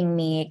helping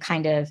me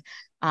kind of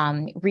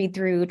read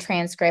through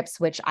transcripts,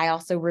 which I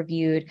also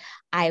reviewed,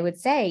 I would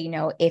say,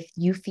 if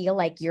you feel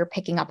like you're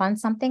picking up on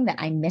something that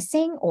I'm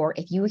missing, or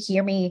if you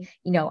hear me,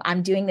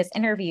 I'm doing this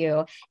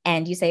interview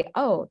and you say,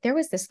 oh, there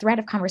was this thread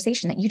of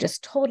conversation that you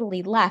just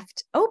totally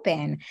left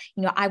open,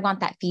 I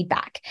want that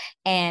feedback.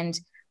 And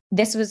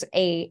this was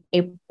a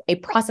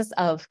process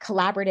of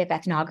collaborative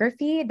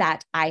ethnography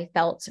that I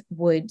felt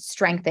would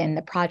strengthen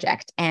the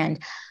project.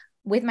 And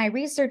with my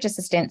research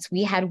assistants,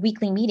 we had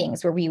weekly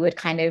meetings where we would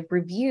kind of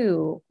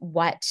review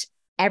what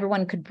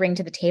everyone could bring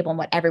to the table and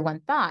what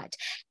everyone thought.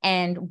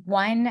 And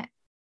one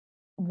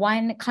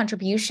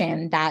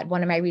contribution that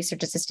one of my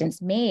research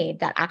assistants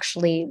made that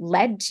actually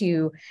led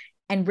to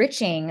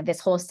enriching this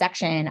whole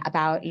section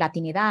about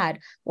Latinidad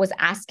was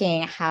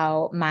asking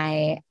how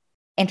my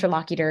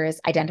interlocutors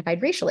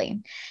identified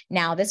racially.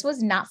 Now, this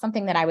was not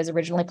something that I was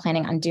originally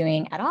planning on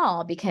doing at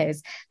all,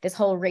 because this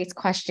whole race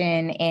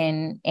question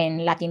in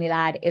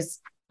Latinidad is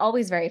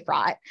always very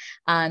fraught.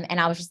 And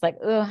I was just like,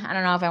 I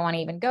don't know if I want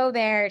to even go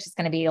there. It's just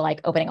going to be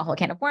like opening a whole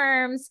can of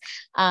worms.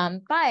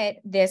 But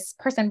this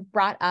person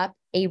brought up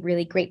a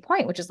really great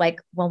point, which is like,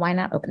 well, why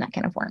not open that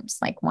can of worms?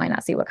 Like, why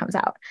not see what comes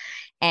out?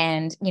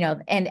 And,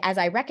 and as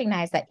I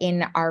recognized that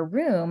in our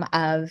room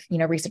of,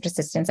 research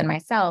assistants and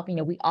myself,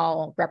 we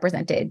all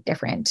represented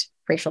different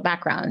racial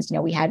backgrounds.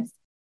 We had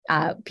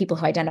people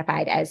who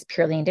identified as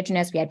purely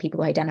indigenous. We had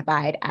people who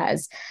identified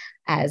as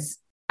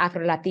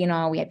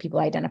Afro-Latino. We had people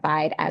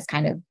identified as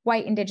kind of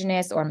white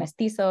indigenous or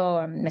mestizo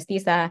or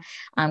mestiza,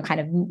 kind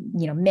of,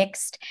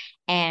 mixed.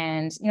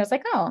 And, it's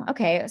like, oh,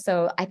 okay.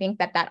 So I think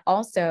that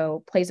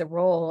also plays a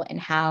role in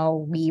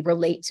how we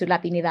relate to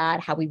Latinidad,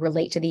 how we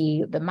relate to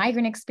the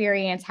migrant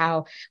experience,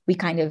 how we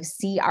kind of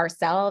see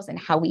ourselves and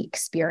how we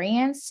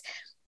experience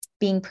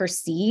being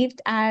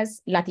perceived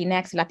as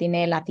Latinx,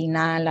 Latine,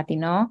 Latina,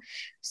 Latino.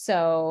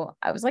 So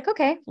I was like,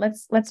 okay,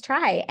 let's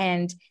try.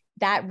 And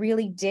that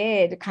really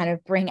did kind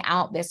of bring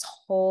out this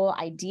whole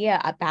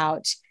idea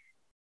about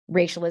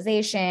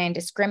racialization,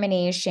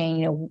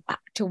 discrimination,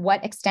 to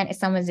what extent is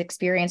someone's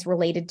experience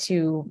related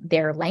to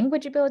their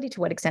language ability,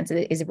 to what extent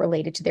is it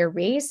related to their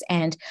race?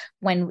 And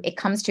when it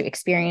comes to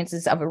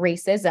experiences of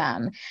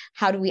racism,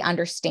 how do we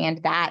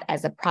understand that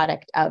as a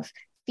product of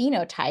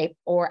phenotype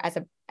or as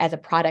a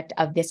product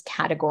of this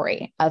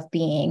category of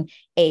being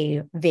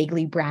a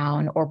vaguely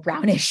brown or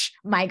brownish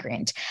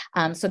migrant?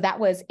 So that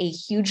was a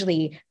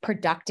hugely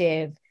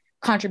productive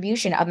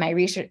contribution of my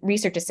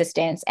research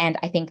assistants. And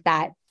I think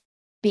that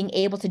being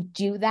able to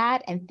do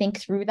that and think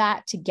through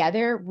that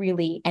together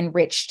really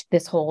enriched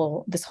this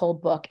whole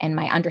book and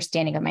my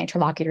understanding of my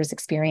interlocutors'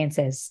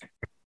 experiences.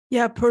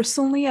 Yeah,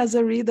 personally, as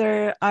a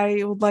reader,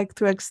 I would like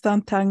to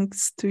extend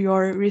thanks to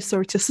your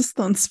research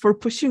assistants for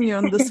pushing you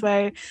in this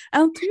way,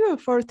 and to you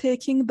for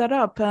taking that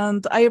up.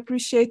 And I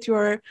appreciate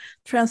your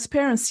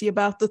transparency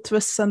about the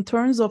twists and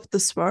turns of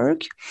this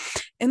work.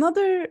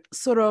 Another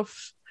sort of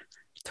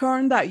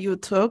turn that you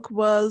took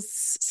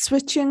was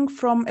switching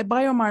from a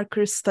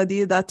biomarker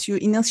study that you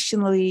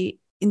initially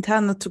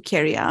intended to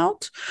carry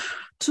out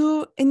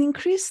to an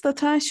increased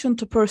attention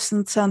to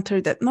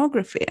person-centered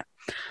ethnography.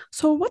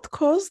 So what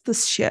caused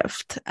this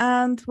shift,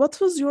 and what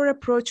was your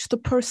approach to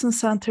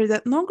person-centered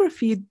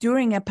ethnography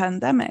during a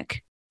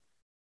pandemic?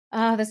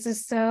 Oh, this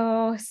is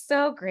so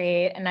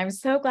great. And I'm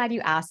so glad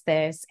you asked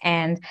this.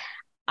 And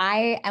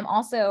I am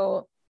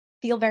also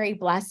feel very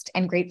blessed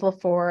and grateful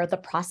for the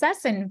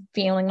process and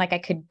feeling like I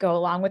could go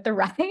along with the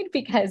ride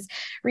because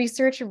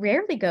research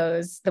rarely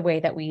goes the way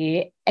that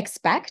we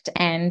expect.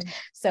 And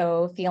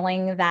so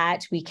feeling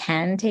that we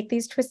can take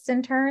these twists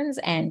and turns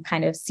and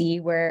kind of see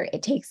where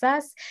it takes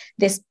us,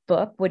 this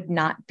book would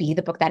not be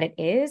the book that it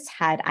is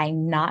had I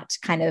not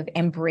kind of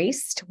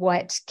embraced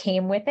what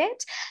came with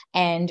it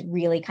and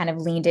really kind of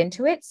leaned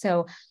into it.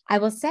 So I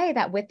will say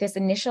that with this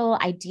initial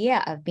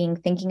idea of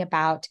thinking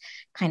about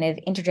kind of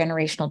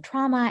intergenerational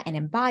trauma and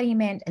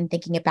embodiment and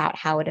thinking about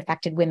how it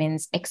affected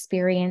women's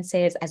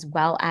experiences as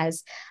well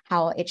as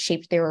how it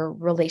shaped their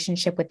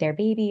relationship with their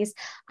babies,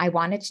 I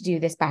wanted to do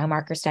this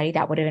biomarker study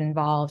that would have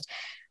involved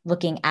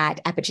looking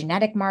at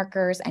epigenetic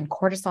markers and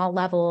cortisol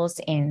levels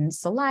in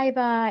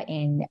saliva,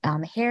 in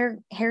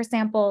hair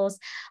samples,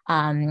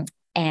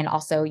 and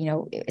also,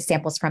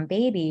 samples from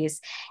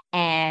babies.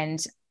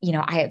 And,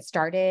 I had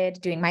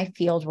started doing my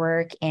field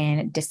work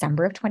in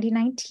December of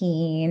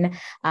 2019.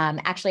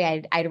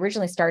 Actually, I'd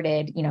originally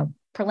started,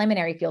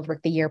 preliminary field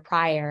work the year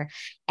prior.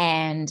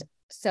 And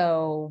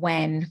so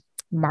when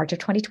March of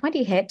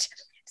 2020 hit,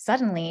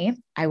 suddenly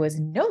I was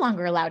no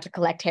longer allowed to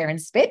collect hair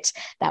and spit.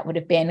 That would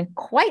have been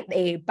quite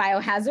a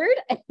biohazard.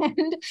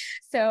 And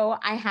so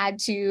I had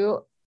to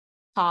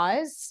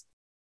pause,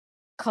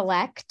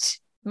 collect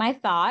my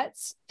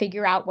thoughts,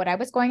 figure out what I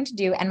was going to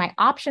do. And my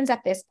options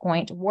at this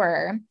point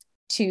were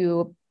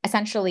to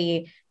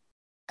essentially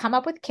come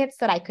up with kits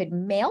that I could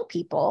mail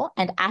people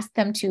and ask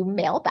them to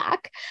mail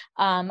back,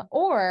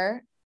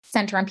 or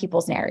center on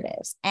people's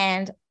narratives.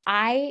 And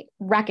I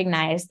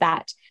recognize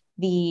that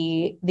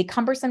the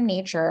cumbersome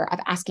nature of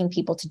asking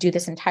people to do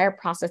this entire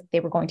process they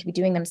were going to be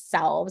doing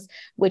themselves,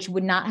 which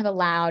would not have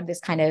allowed this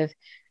kind of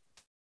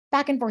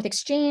back and forth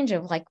exchange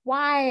of like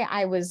why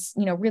I was,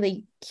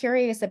 really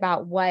curious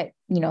about what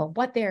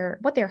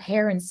their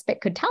hair and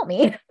spit could tell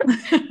me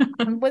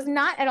was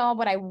not at all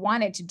what I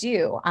wanted to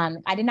do.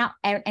 I did not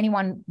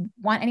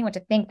want anyone to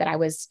think that I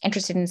was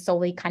interested in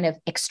solely kind of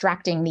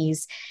extracting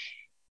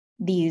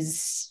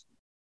these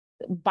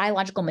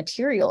biological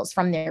materials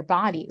from their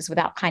bodies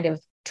without kind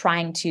of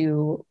trying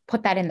to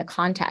put that in the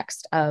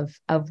context of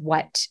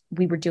what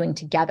we were doing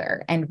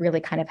together and really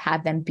kind of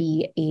have them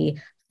be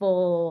a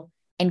full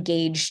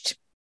engaged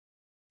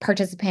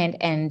participant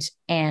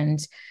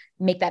and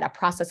make that a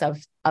process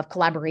of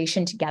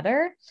collaboration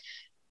together.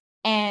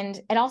 And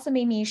it also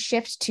made me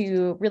shift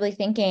to really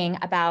thinking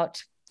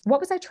about what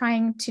was I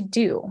trying to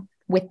do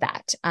with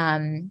that?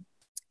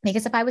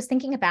 Because if I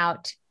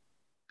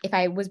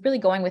was really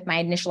going with my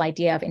initial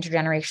idea of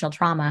intergenerational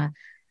trauma,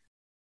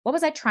 what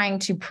was I trying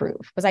to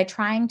prove? Was I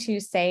trying to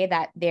say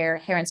that their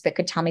hair and spit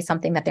could tell me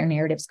something that their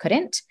narratives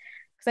couldn't?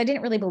 Because I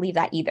didn't really believe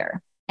that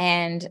either.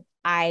 And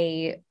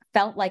I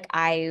felt like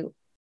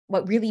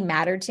what really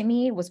mattered to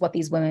me was what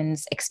these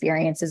women's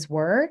experiences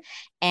were.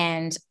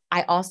 And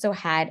I also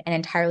had an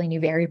entirely new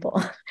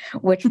variable,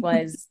 which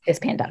was this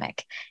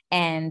pandemic.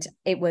 And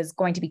it was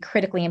going to be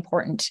critically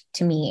important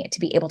to me to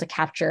be able to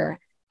capture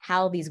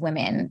how these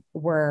women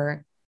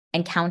were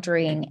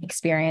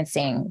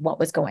experiencing what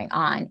was going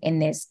on in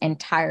this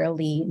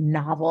entirely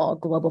novel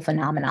global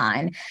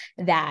phenomenon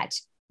that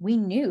we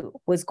knew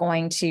was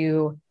going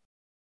to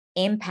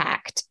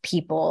impact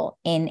people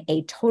in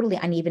a totally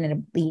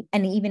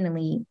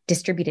unevenly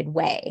distributed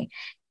way.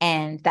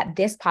 And that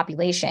this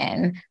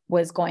population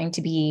was going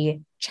to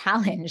be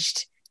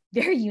challenged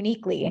very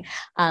uniquely.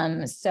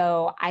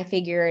 So I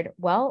figured,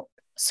 well,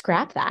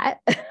 scrap that.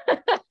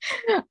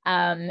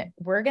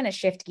 We're going to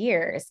shift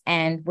gears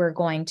and we're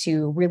going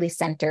to really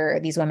center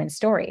these women's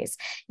stories.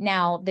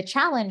 Now, the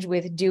challenge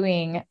with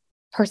doing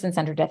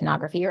person-centered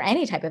ethnography or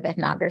any type of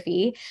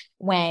ethnography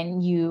when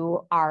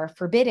you are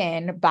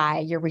forbidden by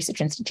your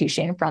research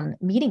institution from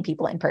meeting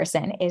people in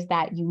person is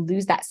that you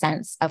lose that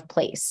sense of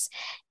place.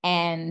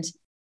 And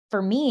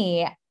for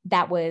me,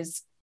 that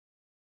was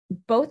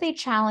both a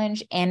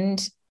challenge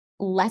and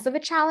less of a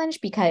challenge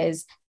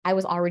because I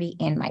was already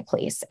in my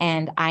place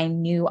and I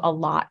knew a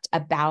lot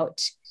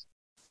about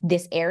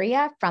this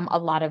area from a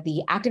lot of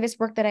the activist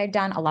work that I'd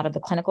done, a lot of the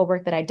clinical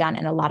work that I'd done,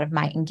 and a lot of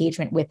my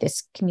engagement with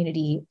this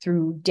community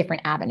through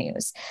different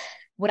avenues.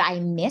 What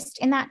I missed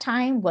in that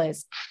time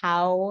was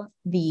how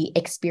the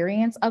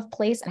experience of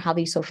place and how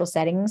these social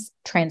settings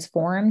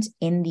transformed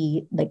in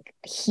the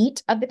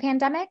heat of the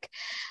pandemic.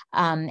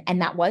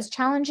 And that was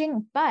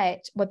challenging.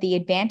 But what the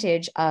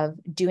advantage of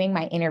doing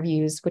my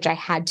interviews, which I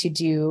had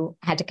to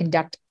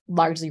conduct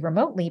largely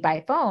remotely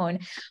by phone,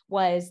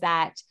 was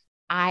that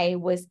I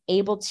was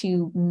able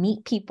to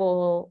meet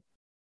people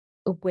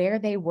where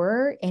they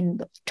were in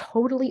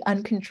totally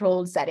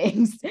uncontrolled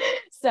settings.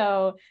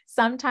 So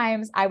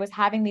sometimes I was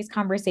having these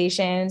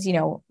conversations,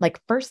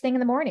 first thing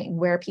in the morning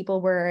where people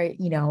were,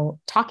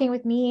 talking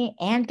with me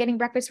and getting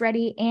breakfast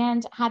ready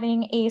and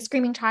having a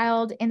screaming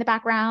child in the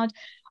background,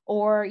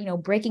 or,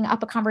 breaking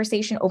up a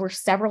conversation over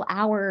several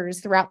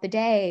hours throughout the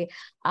day.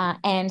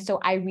 And so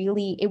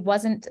it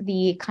wasn't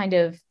the kind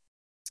of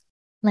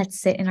let's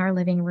sit in our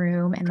living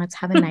room and let's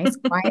have a nice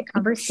quiet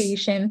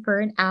conversation for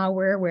an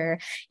hour where,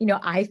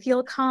 I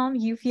feel calm,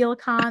 you feel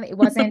calm. It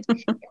wasn't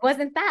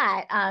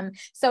that.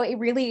 So it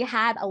really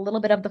had a little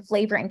bit of the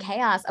flavor and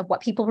chaos of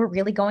what people were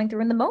really going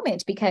through in the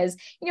moment, because,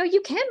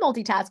 you can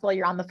multitask while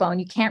you're on the phone.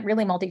 You can't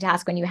really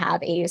multitask when you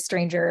have a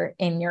stranger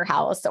in your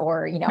house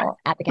or,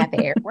 at the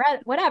cafe or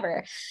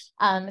whatever.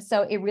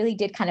 So it really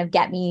did kind of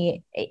get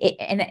me,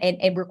 and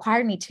it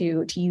required me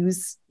to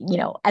use,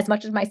 as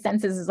much of my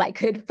senses as I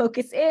could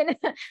focus in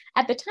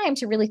at the time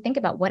to really think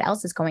about what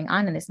else is going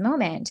on in this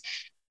moment.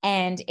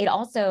 And it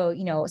also,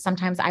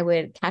 sometimes I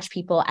would catch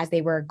people as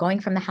they were going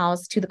from the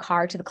house to the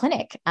car to the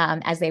clinic,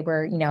 as they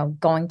were,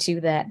 going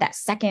to that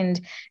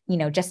second,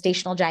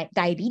 gestational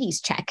diabetes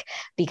check,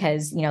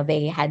 because,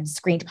 they had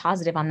screened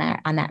positive on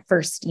that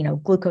first,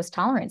 glucose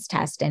tolerance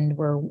test, and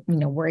were,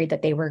 worried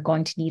that they were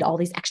going to need all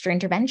these extra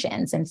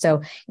interventions. And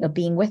so,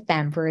 being with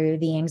them for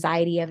the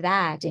anxiety of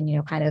that,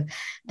 and, kind of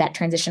that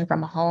transition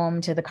from home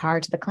to the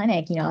car to the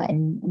clinic,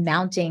 and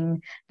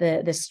mounting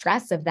the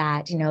stress of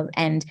that,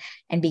 and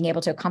being able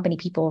to accompany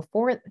people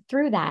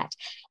through that.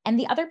 And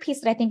the other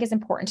piece that I think is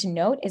important to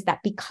note is that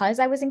because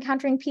I was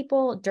encountering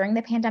people during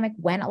the pandemic,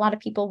 when a lot of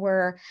people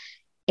were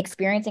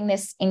experiencing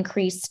this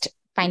increased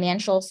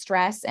financial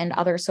stress and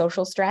other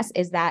social stress,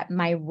 is that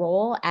my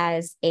role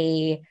as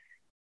a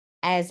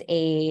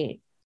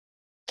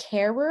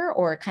carer,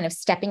 or kind of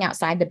stepping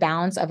outside the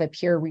bounds of a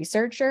pure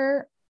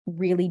researcher,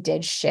 really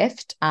did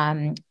shift.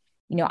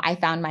 I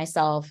found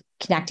myself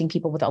connecting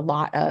people with a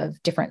lot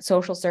of different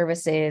social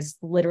services,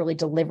 literally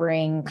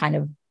delivering kind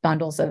of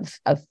bundles of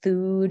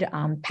food,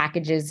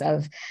 packages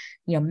of,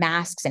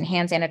 masks and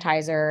hand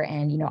sanitizer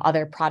and,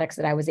 other products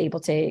that I was able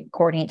to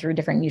coordinate through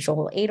different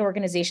mutual aid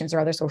organizations or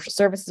other social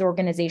services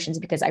organizations,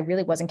 because I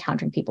really was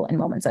encountering people in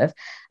moments of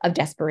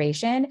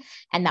desperation.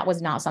 And that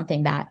was not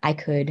something that I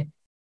could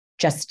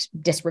just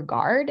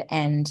disregard.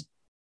 And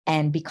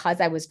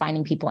because I was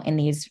finding people in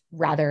these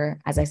rather,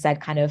 as I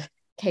said, kind of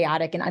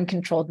chaotic and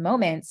uncontrolled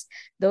moments,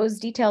 those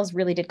details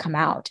really did come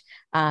out.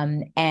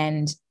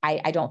 And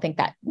I don't think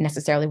that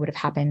necessarily would have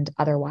happened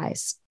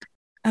otherwise.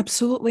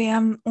 Absolutely.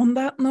 And on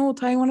that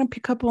note, I want to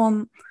pick up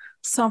on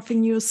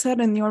something you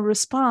said in your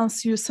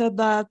response. You said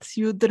that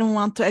you didn't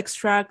want to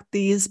extract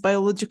these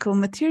biological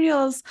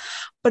materials,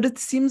 but it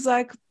seems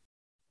like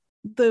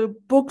the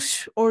book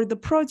or the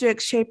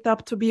project shaped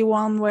up to be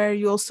one where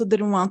you also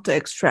didn't want to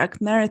extract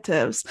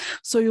narratives.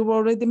 So you've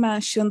already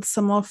mentioned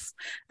some of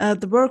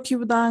the work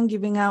you've done,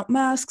 giving out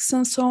masks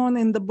and so on.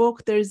 In the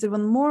book, there's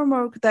even more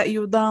work that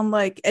you've done,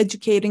 like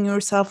educating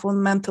yourself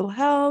on mental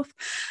health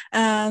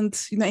and,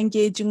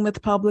 engaging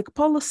with public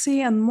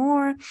policy and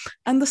more.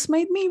 And this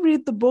made me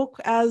read the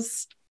book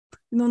as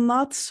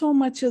not so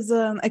much as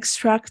an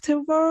extractive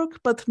work,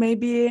 but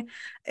maybe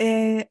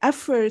an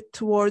effort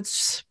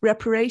towards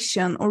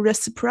reparation or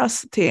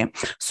reciprocity.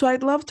 So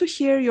I'd love to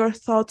hear your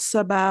thoughts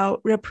about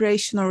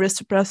reparation or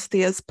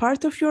reciprocity as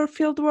part of your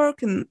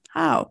fieldwork, and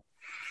how.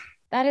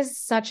 That is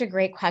such a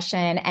great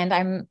question.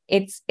 And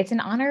it's an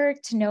honor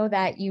to know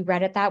that you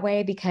read it that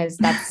way, because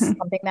that's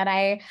something that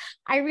I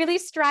really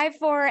strive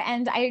for.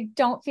 And I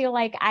don't feel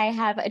like I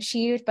have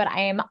achieved, but I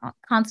am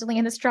constantly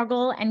in the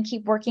struggle and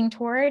keep working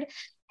toward.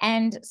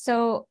 And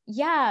so,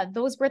 yeah,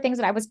 those were things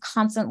that I was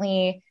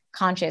constantly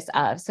conscious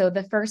of. So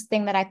the first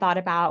thing that I thought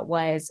about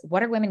was,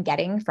 what are women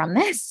getting from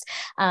this?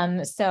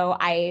 So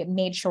I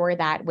made sure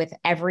that with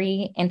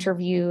every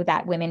interview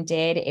that women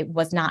did, it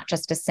was not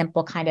just a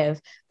simple kind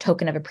of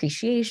token of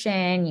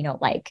appreciation,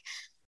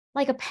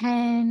 like a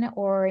pen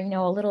or,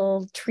 a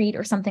little treat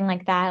or something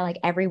like that. Like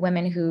every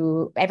woman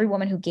who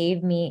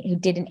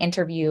did an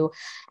interview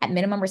at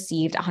minimum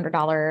received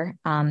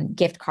 $100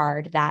 gift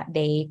card that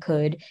they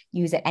could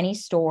use at any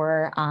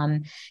store.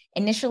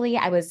 Initially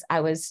I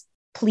was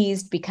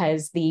pleased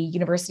because the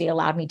university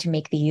allowed me to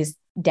make these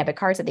debit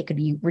cards that they could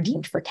be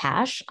redeemed for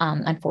cash.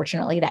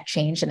 Unfortunately, that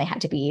changed, and they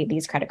had to be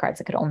these credit cards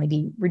that could only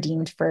be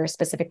redeemed for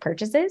specific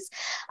purchases.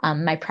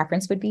 My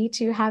preference would be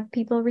to have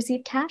people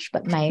receive cash,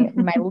 but my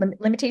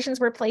limitations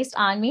were placed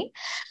on me.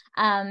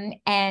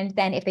 And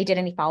then if they did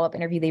any follow-up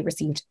interview, they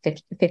received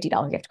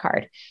 $50 gift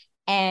card.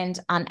 And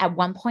at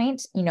one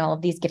point,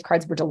 these gift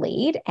cards were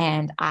delayed,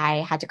 and I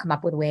had to come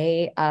up with a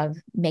way of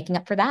making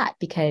up for that,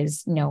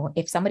 because,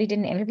 if somebody did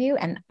an interview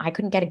and I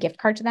couldn't get a gift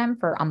card to them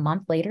for a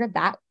month later,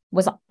 that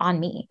was on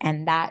me.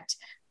 And that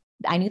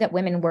I knew that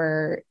women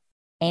were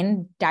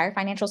in dire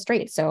financial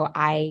straits. So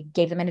I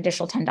gave them an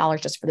additional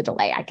 $10 just for the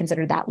delay. I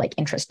considered that like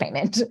interest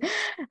payment.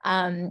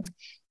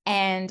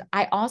 And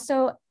I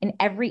also, in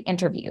every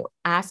interview,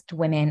 asked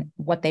women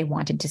what they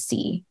wanted to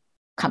see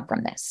come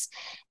from this.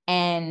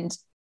 And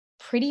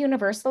pretty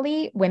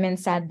universally, women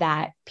said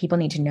that people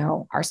need to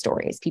know our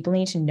stories. People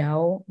need to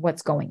know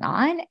what's going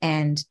on,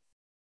 and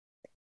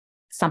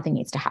something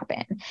needs to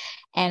happen.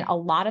 And a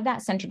lot of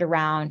that centered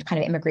around kind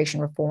of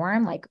immigration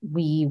reform. Like,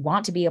 we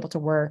want to be able to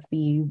work.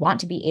 We want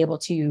to be able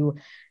to,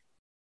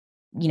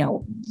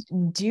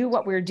 do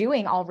what we're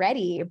doing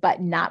already,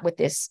 but not with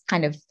this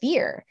kind of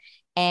fear.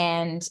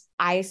 And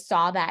I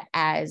saw that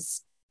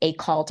as a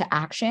call to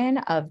action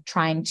of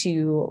trying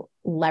to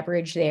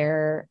leverage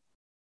their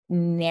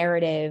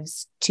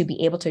narratives to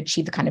be able to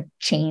achieve the kind of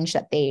change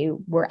that they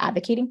were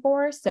advocating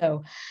for.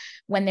 So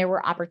when there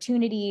were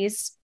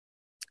opportunities,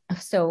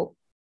 so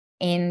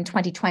in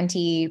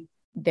 2020,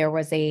 there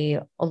was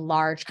a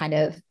large kind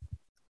of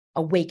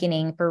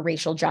awakening for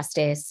racial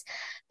justice.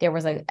 There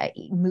was a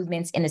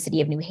movements in the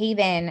city of New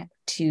Haven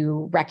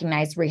to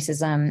recognize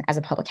racism as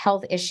a public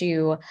health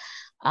issue.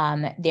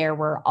 There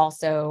were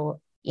also,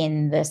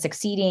 in the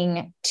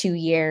succeeding 2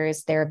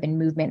 years, there have been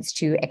movements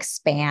to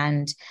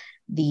expand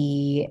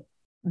the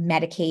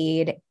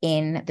Medicaid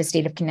in the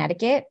state of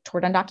Connecticut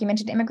toward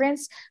undocumented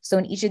immigrants. So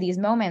in each of these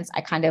moments, I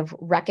kind of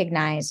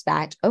recognized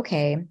that,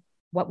 okay,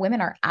 what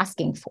women are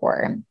asking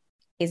for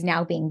is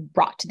now being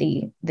brought to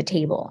the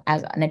table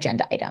as an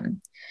agenda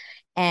item.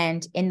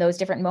 And in those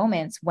different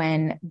moments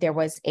when there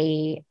was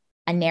a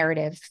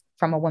narrative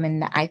from a woman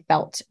that I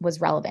felt was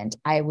relevant,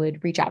 I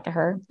would reach out to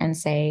her and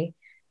say,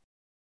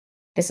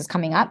 this is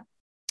coming up.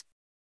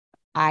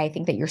 I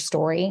think that your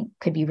story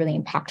could be really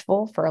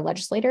impactful for a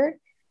legislator.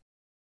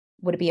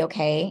 Would it be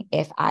okay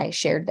if I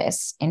shared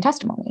this in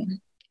testimony?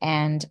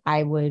 And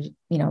I would,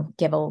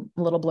 give a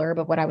little blurb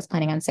of what I was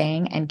planning on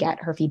saying and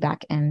get her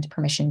feedback and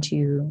permission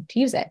to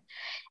use it.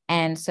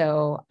 And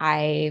so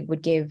I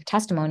would give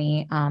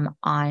testimony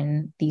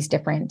on these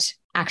different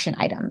action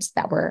items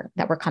that were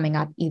coming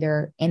up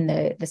either in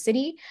the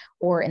city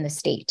or in the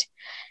state.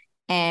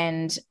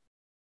 And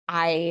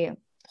I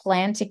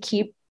plan to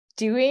keep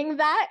doing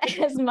that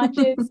as much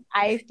as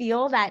I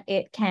feel that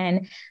it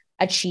can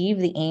achieve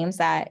the aims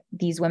that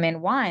these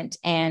women want.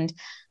 And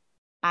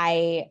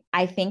I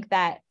think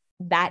that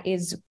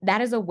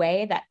is a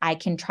way that I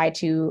can try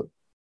to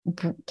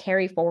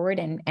carry forward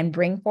and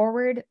bring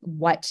forward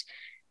what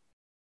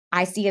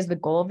I see as the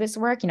goal of this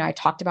work. I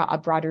talked about a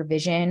broader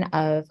vision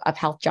of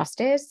health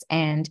justice.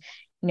 And,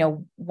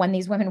 when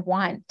these women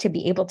want to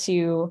be able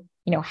to,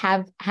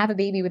 have a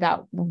baby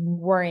without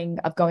worrying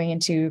of going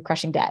into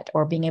crushing debt,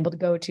 or being able to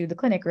go to the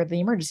clinic or the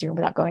emergency room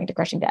without going to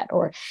crushing debt,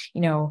 or,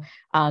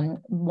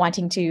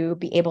 wanting to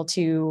be able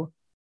to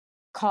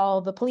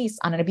call the police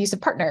on an abusive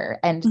partner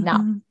and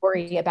not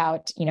worry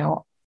about,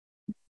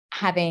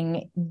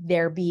 having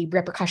there be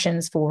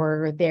repercussions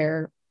for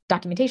their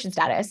documentation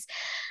status.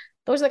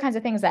 Those are the kinds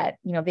of things that,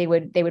 they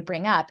would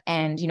bring up.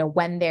 And,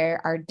 when there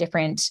are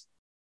different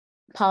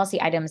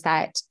policy items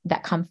that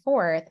come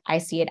forth, I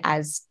see it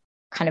as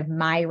kind of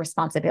my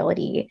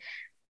responsibility,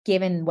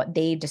 given what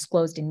they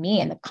disclosed in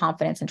me and the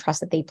confidence and trust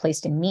that they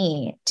placed in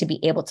me, to be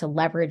able to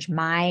leverage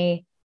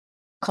my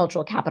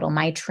cultural capital,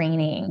 my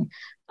training,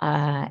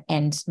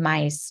 and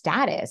my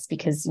status,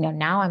 because,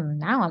 now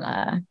I'm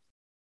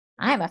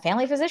a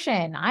family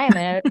physician. I am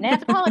an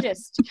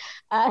anthropologist.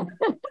 I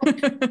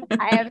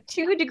have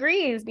 2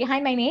 degrees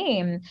behind my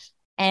name,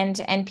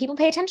 and people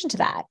pay attention to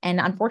that. And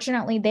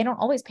unfortunately, they don't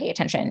always pay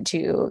attention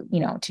to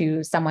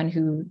someone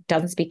who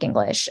doesn't speak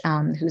English,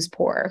 who's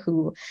poor,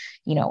 who,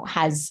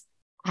 has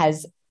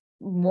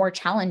more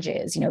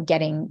challenges,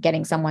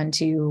 getting someone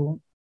to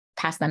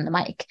pass them the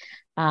mic.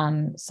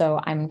 So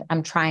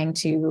I'm trying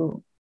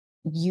to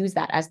use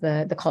that as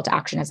the call to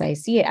action, as I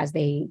see it, as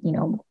they,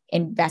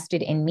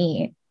 invested in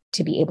me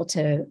to be able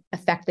to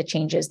affect the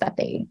changes that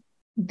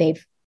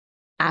they've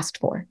asked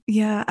for.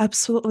 Yeah,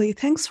 absolutely.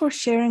 Thanks for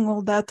sharing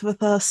all that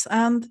with us.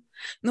 And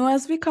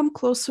as we come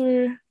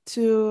closer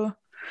to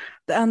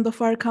the end of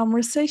our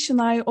conversation,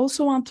 I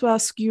also want to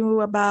ask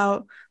you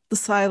about the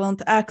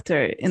silent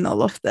actor in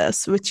all of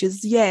this, which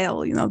is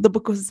Yale. The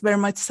book was very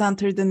much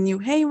centered in New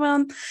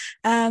Haven,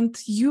 and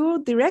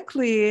you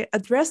directly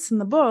address in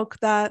the book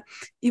that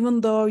even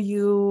though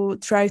you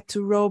tried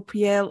to rope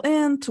Yale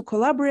in to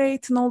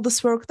collaborate in all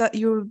this work that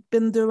you've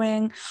been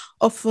doing,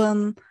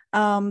 often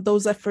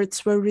those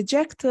efforts were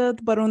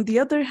rejected. But on the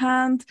other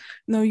hand,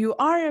 you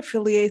are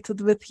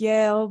affiliated with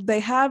Yale. They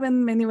have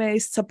in many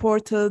ways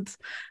supported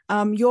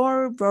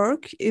your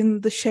work in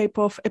the shape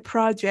of a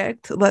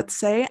project, let's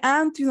say.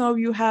 And,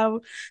 you have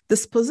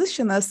this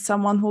position as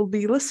someone who will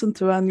be listened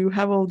to, and you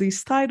have all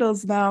these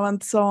titles now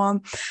and so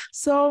on.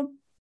 So,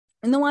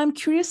 I'm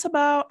curious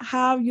about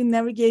how you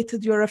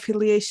navigated your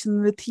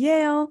affiliation with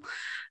Yale,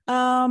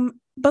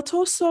 but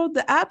also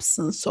the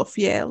absence of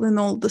Yale in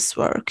all this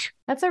work.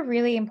 That's a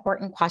really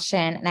important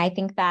question. And I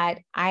think that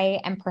I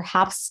am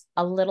perhaps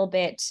a little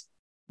bit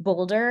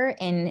bolder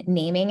in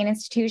naming an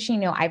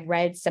institution. I've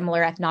read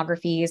similar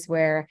ethnographies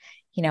where,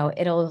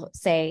 it'll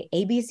say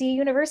ABC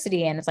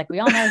University, and it's like, we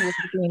all know who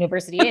ABC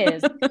University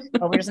is,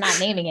 but we're just not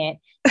naming it.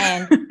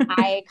 And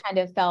I kind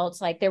of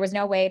felt like there was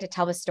no way to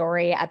tell the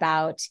story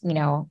about,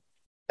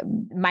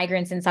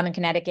 migrants in Southern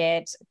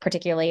Connecticut,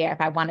 particularly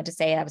if I wanted to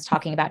say I was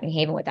talking about New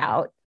Haven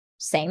without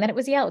saying that it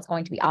was Yale. It's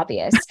going to be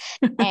obvious.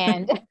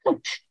 And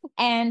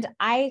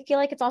I feel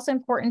like it's also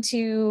important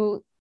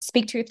to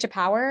speak truth to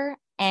power.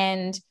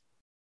 And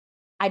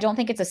I don't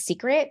think it's a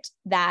secret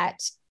that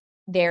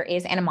there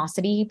is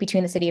animosity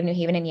between the city of New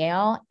Haven and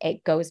Yale.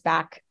 It goes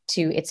back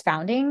to its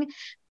founding.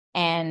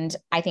 And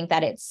I think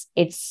that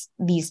it's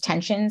these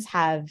tensions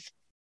have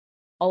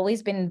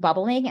always been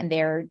bubbling, and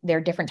there are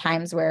different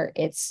times where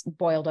it's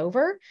boiled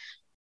over.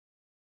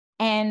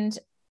 And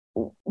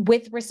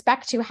with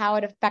respect to how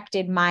it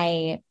affected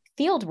my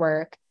field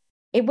work,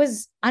 it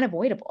was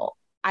unavoidable.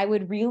 I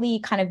would really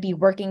kind of be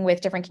working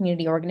with different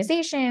community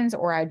organizations,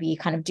 or I'd be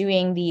kind of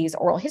doing these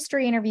oral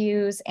history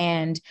interviews,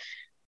 and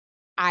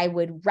I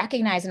would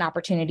recognize an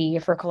opportunity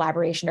for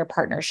collaboration or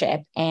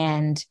partnership.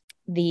 And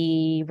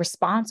the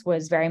response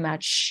was very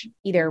much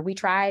either we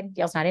tried,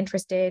 Yale's not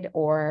interested,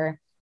 or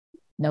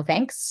no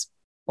thanks,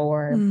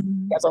 or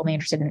Yale's only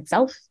interested in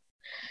itself.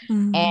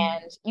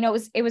 And,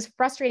 it was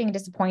frustrating and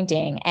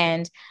disappointing.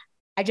 And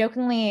I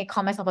jokingly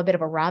call myself a bit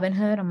of a Robin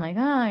Hood. I'm like,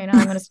 I'm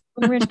going to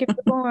spoil rich, give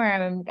the poor.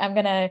 I'm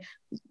going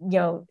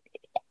to,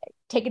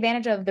 take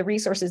advantage of the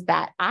resources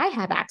that I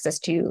have access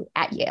to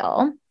at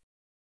Yale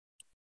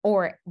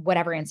or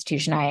whatever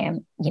institution I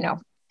am,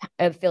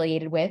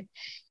 affiliated with,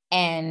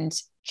 and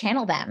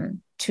channel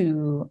them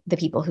to the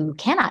people who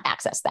cannot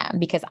access them,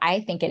 because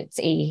I think it's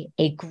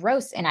a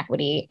gross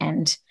inequity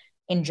and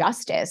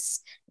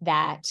injustice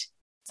that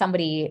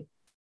somebody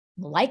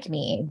like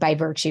me, by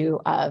virtue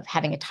of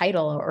having a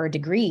title or a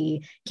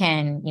degree,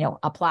 can,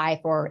 apply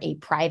for a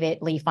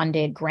privately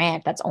funded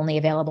grant that's only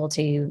available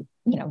to,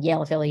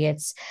 Yale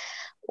affiliates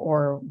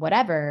or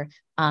whatever,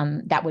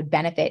 that would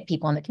benefit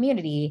people in the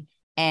community.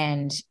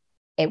 And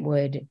it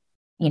would,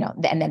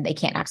 and then they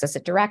can't access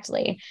it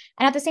directly.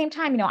 And at the same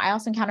time, I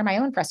also encounter my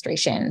own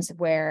frustrations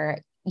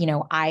where,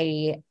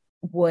 I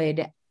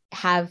would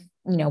have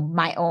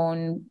my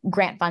own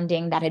grant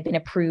funding that had been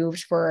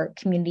approved for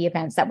community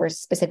events that were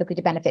specifically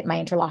to benefit my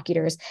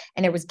interlocutors.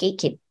 And there was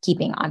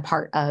gatekeeping on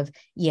part of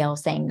Yale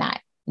saying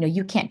that,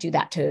 you can't do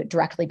that to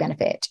directly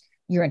benefit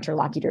your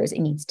interlocutors. It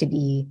needs to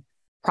be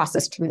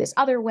processed through this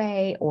other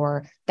way,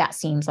 or that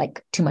seems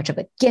like too much of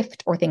a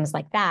gift, or things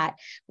like that.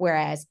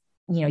 Whereas,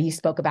 you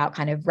spoke about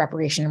kind of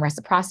reparation and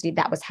reciprocity.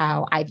 That was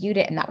how I viewed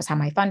it. And that was how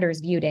my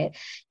funders viewed it.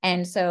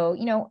 And so,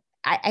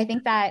 I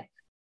think that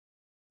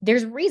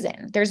there's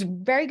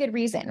very good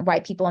reason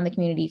why people in the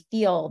community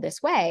feel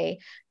this way,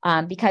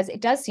 because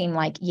it does seem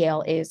like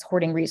Yale is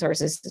hoarding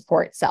resources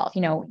for itself.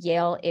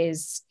 Yale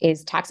is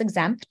tax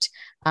exempt.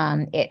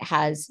 It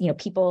has,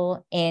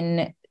 people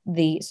in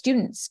the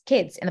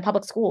kids in the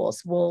public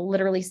schools will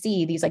literally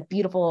see these like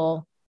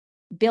beautiful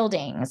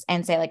buildings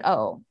and say like,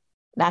 oh,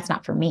 that's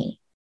not for me.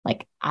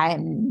 Like, I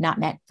am not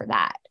meant for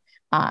that.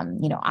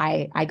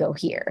 I go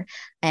here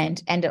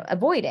and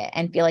avoid it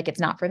and feel like it's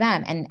not for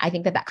them. And I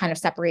think that kind of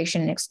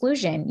separation and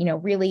exclusion,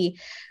 really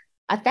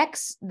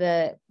affects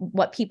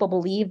what people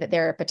believe that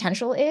their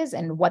potential is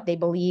and what they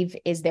believe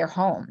is their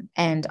home.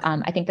 And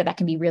I think that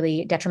can be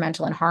really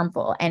detrimental and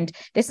harmful. And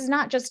this is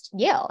not just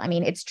Yale. I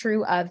mean, it's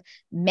true of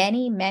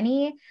many,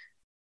 many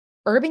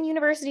urban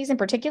universities in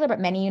particular, but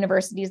many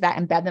universities that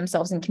embed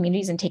themselves in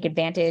communities and take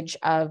advantage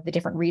of the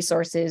different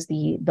resources,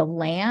 the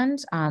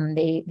land.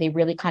 They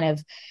really kind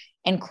of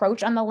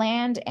encroach on the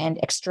land and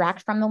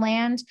extract from the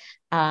land,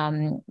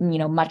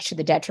 much to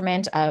the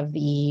detriment of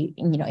the,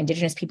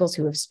 indigenous peoples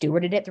who have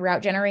stewarded it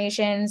throughout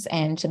generations,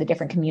 and to the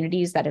different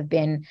communities that have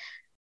been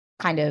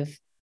kind of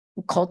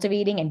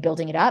cultivating and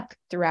building it up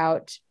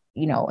throughout,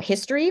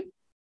 history.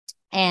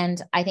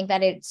 And I think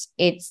that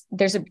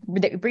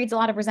it breeds a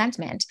lot of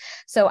resentment.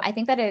 So I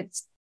think that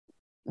it's,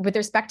 with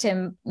respect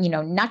to,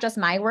 not just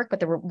my work,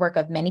 but the work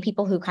of many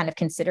people who kind of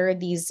consider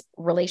these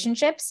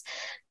relationships,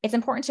 it's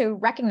important to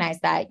recognize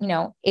that,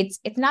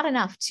 it's not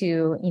enough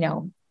to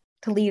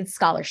lead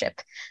scholarship.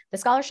 The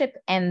scholarship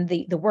and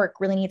the work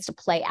really needs to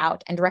play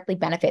out and directly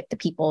benefit the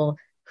people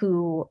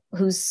who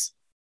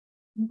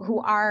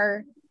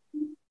are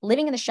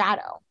living in the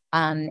shadow,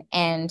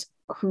 and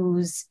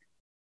whose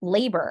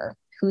labor,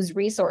 whose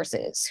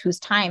resources, whose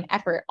time,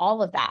 effort,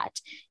 all of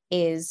that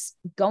is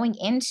going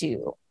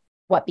into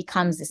what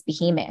becomes this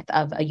behemoth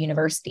of a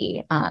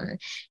university.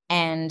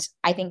 And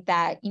I think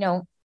that,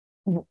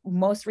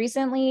 most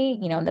recently,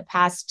 in the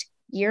past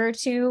year or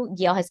two,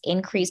 Yale has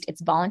increased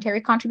its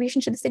voluntary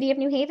contribution to the city of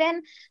New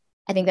Haven.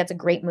 I think that's a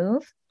great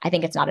move. I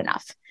think it's not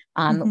enough.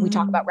 We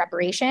talk about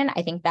reparation.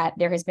 I think that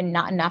there has been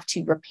not enough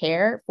to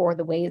repair for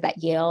the way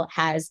that Yale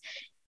has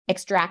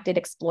extracted,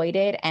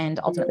 exploited, and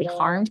ultimately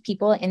harmed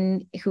people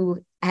who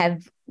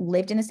have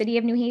lived in the city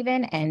of New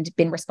Haven and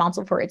been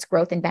responsible for its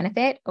growth and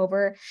benefit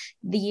over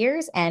the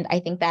years. And I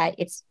think that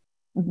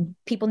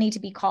people need to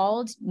be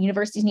called,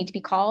 universities need to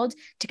be called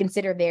to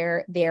consider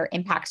their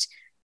impact,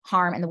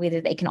 harm, and the way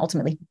that they can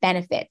ultimately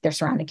benefit their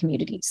surrounding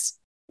communities.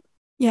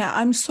 Yeah,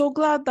 I'm so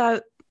glad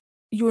that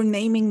you're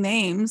naming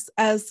names,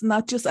 as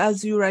not just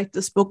as you write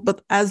this book,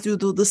 but as you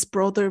do this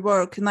broader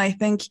work. And I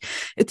think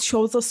it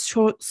shows us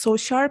so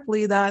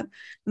sharply that,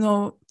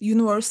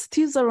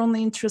 universities are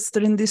only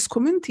interested in these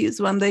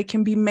communities when they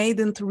can be made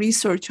into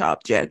research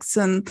objects,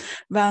 and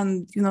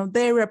when,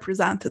 their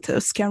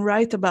representatives can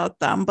write about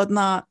them, but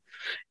not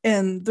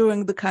in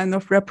doing the kind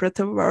of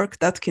reparative work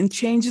that can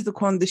change the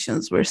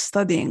conditions we're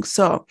studying.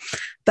 So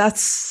that's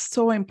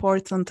so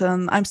important.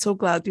 And I'm so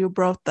glad you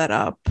brought that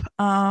up.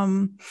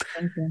 Thank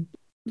you.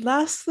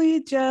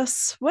 Lastly,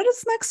 Jess, what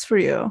is next for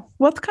you?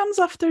 What comes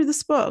after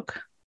this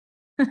book?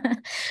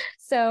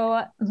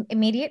 So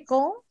immediate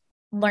goal,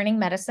 learning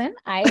medicine.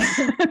 I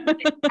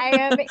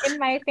am in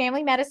my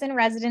family medicine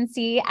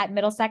residency at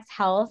Middlesex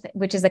Health,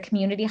 which is a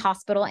community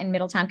hospital in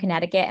Middletown,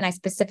 Connecticut. And I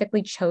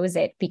specifically chose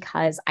it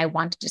because I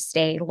wanted to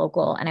stay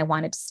local and I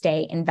wanted to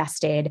stay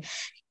invested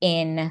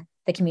in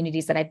the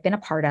communities that I've been a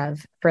part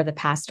of for the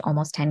past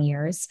almost 10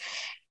 years.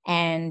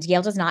 And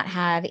Yale does not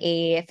have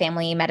a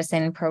family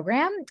medicine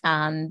program.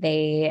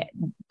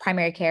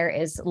 Primary care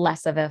is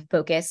less of a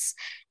focus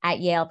at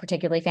Yale,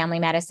 particularly family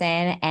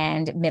medicine.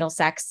 And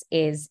Middlesex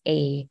is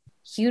a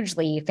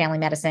hugely family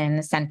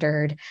medicine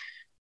centered.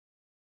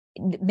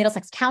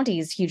 Middlesex County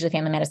is hugely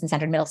family medicine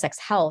centered. Middlesex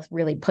Health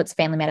really puts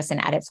family medicine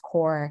at its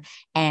core.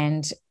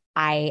 And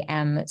I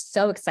am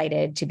so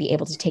excited to be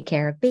able to take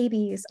care of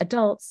babies,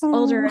 adults,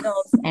 older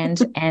adults, and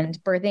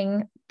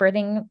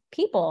birthing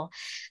people.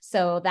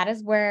 So that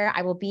is where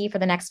I will be for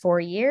the next 4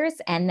 years.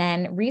 And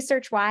then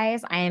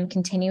research-wise, I am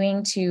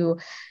continuing to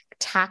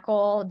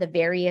tackle the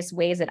various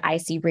ways that I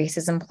see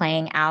racism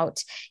playing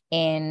out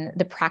in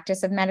the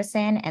practice of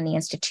medicine and the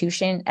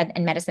institution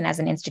and medicine as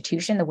an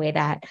institution, the way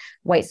that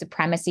white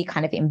supremacy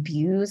kind of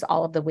imbues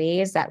all of the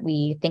ways that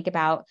we think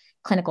about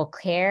clinical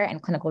care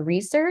and clinical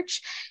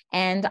research.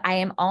 And I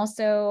am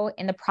also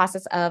in the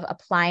process of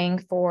applying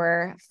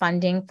for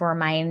funding for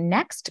my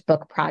next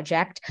book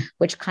project,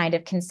 which kind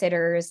of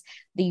considers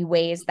the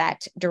ways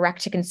that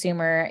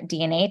direct-to-consumer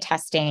DNA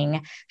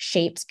testing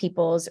shapes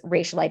people's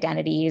racial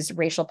identities,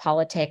 racial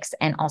politics,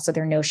 and also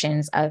their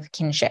notions of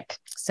kinship.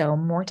 So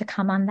more to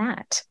come on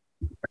that.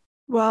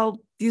 Well,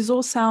 these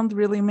all sound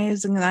really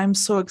amazing, and I'm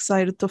so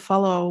excited to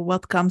follow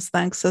what comes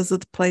next as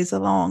it plays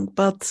along.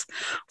 But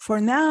for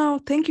now,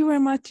 thank you very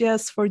much,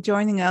 Jess, for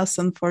joining us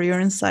and for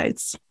your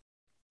insights.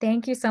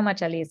 Thank you so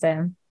much,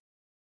 Aliza.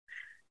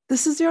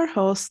 This is your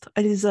host,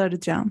 Aliza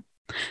Arjan.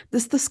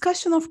 This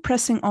discussion of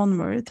Pressing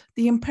Onward,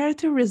 the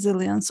imperative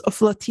resilience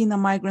of Latina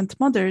migrant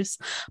mothers,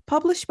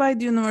 published by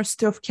the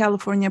University of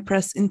California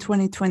Press in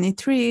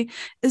 2023,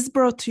 is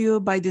brought to you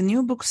by the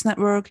New Books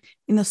Network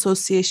in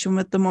association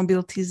with the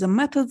Mobilities and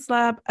Methods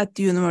Lab at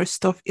the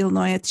University of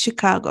Illinois at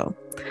Chicago.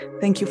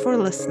 Thank you for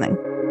listening.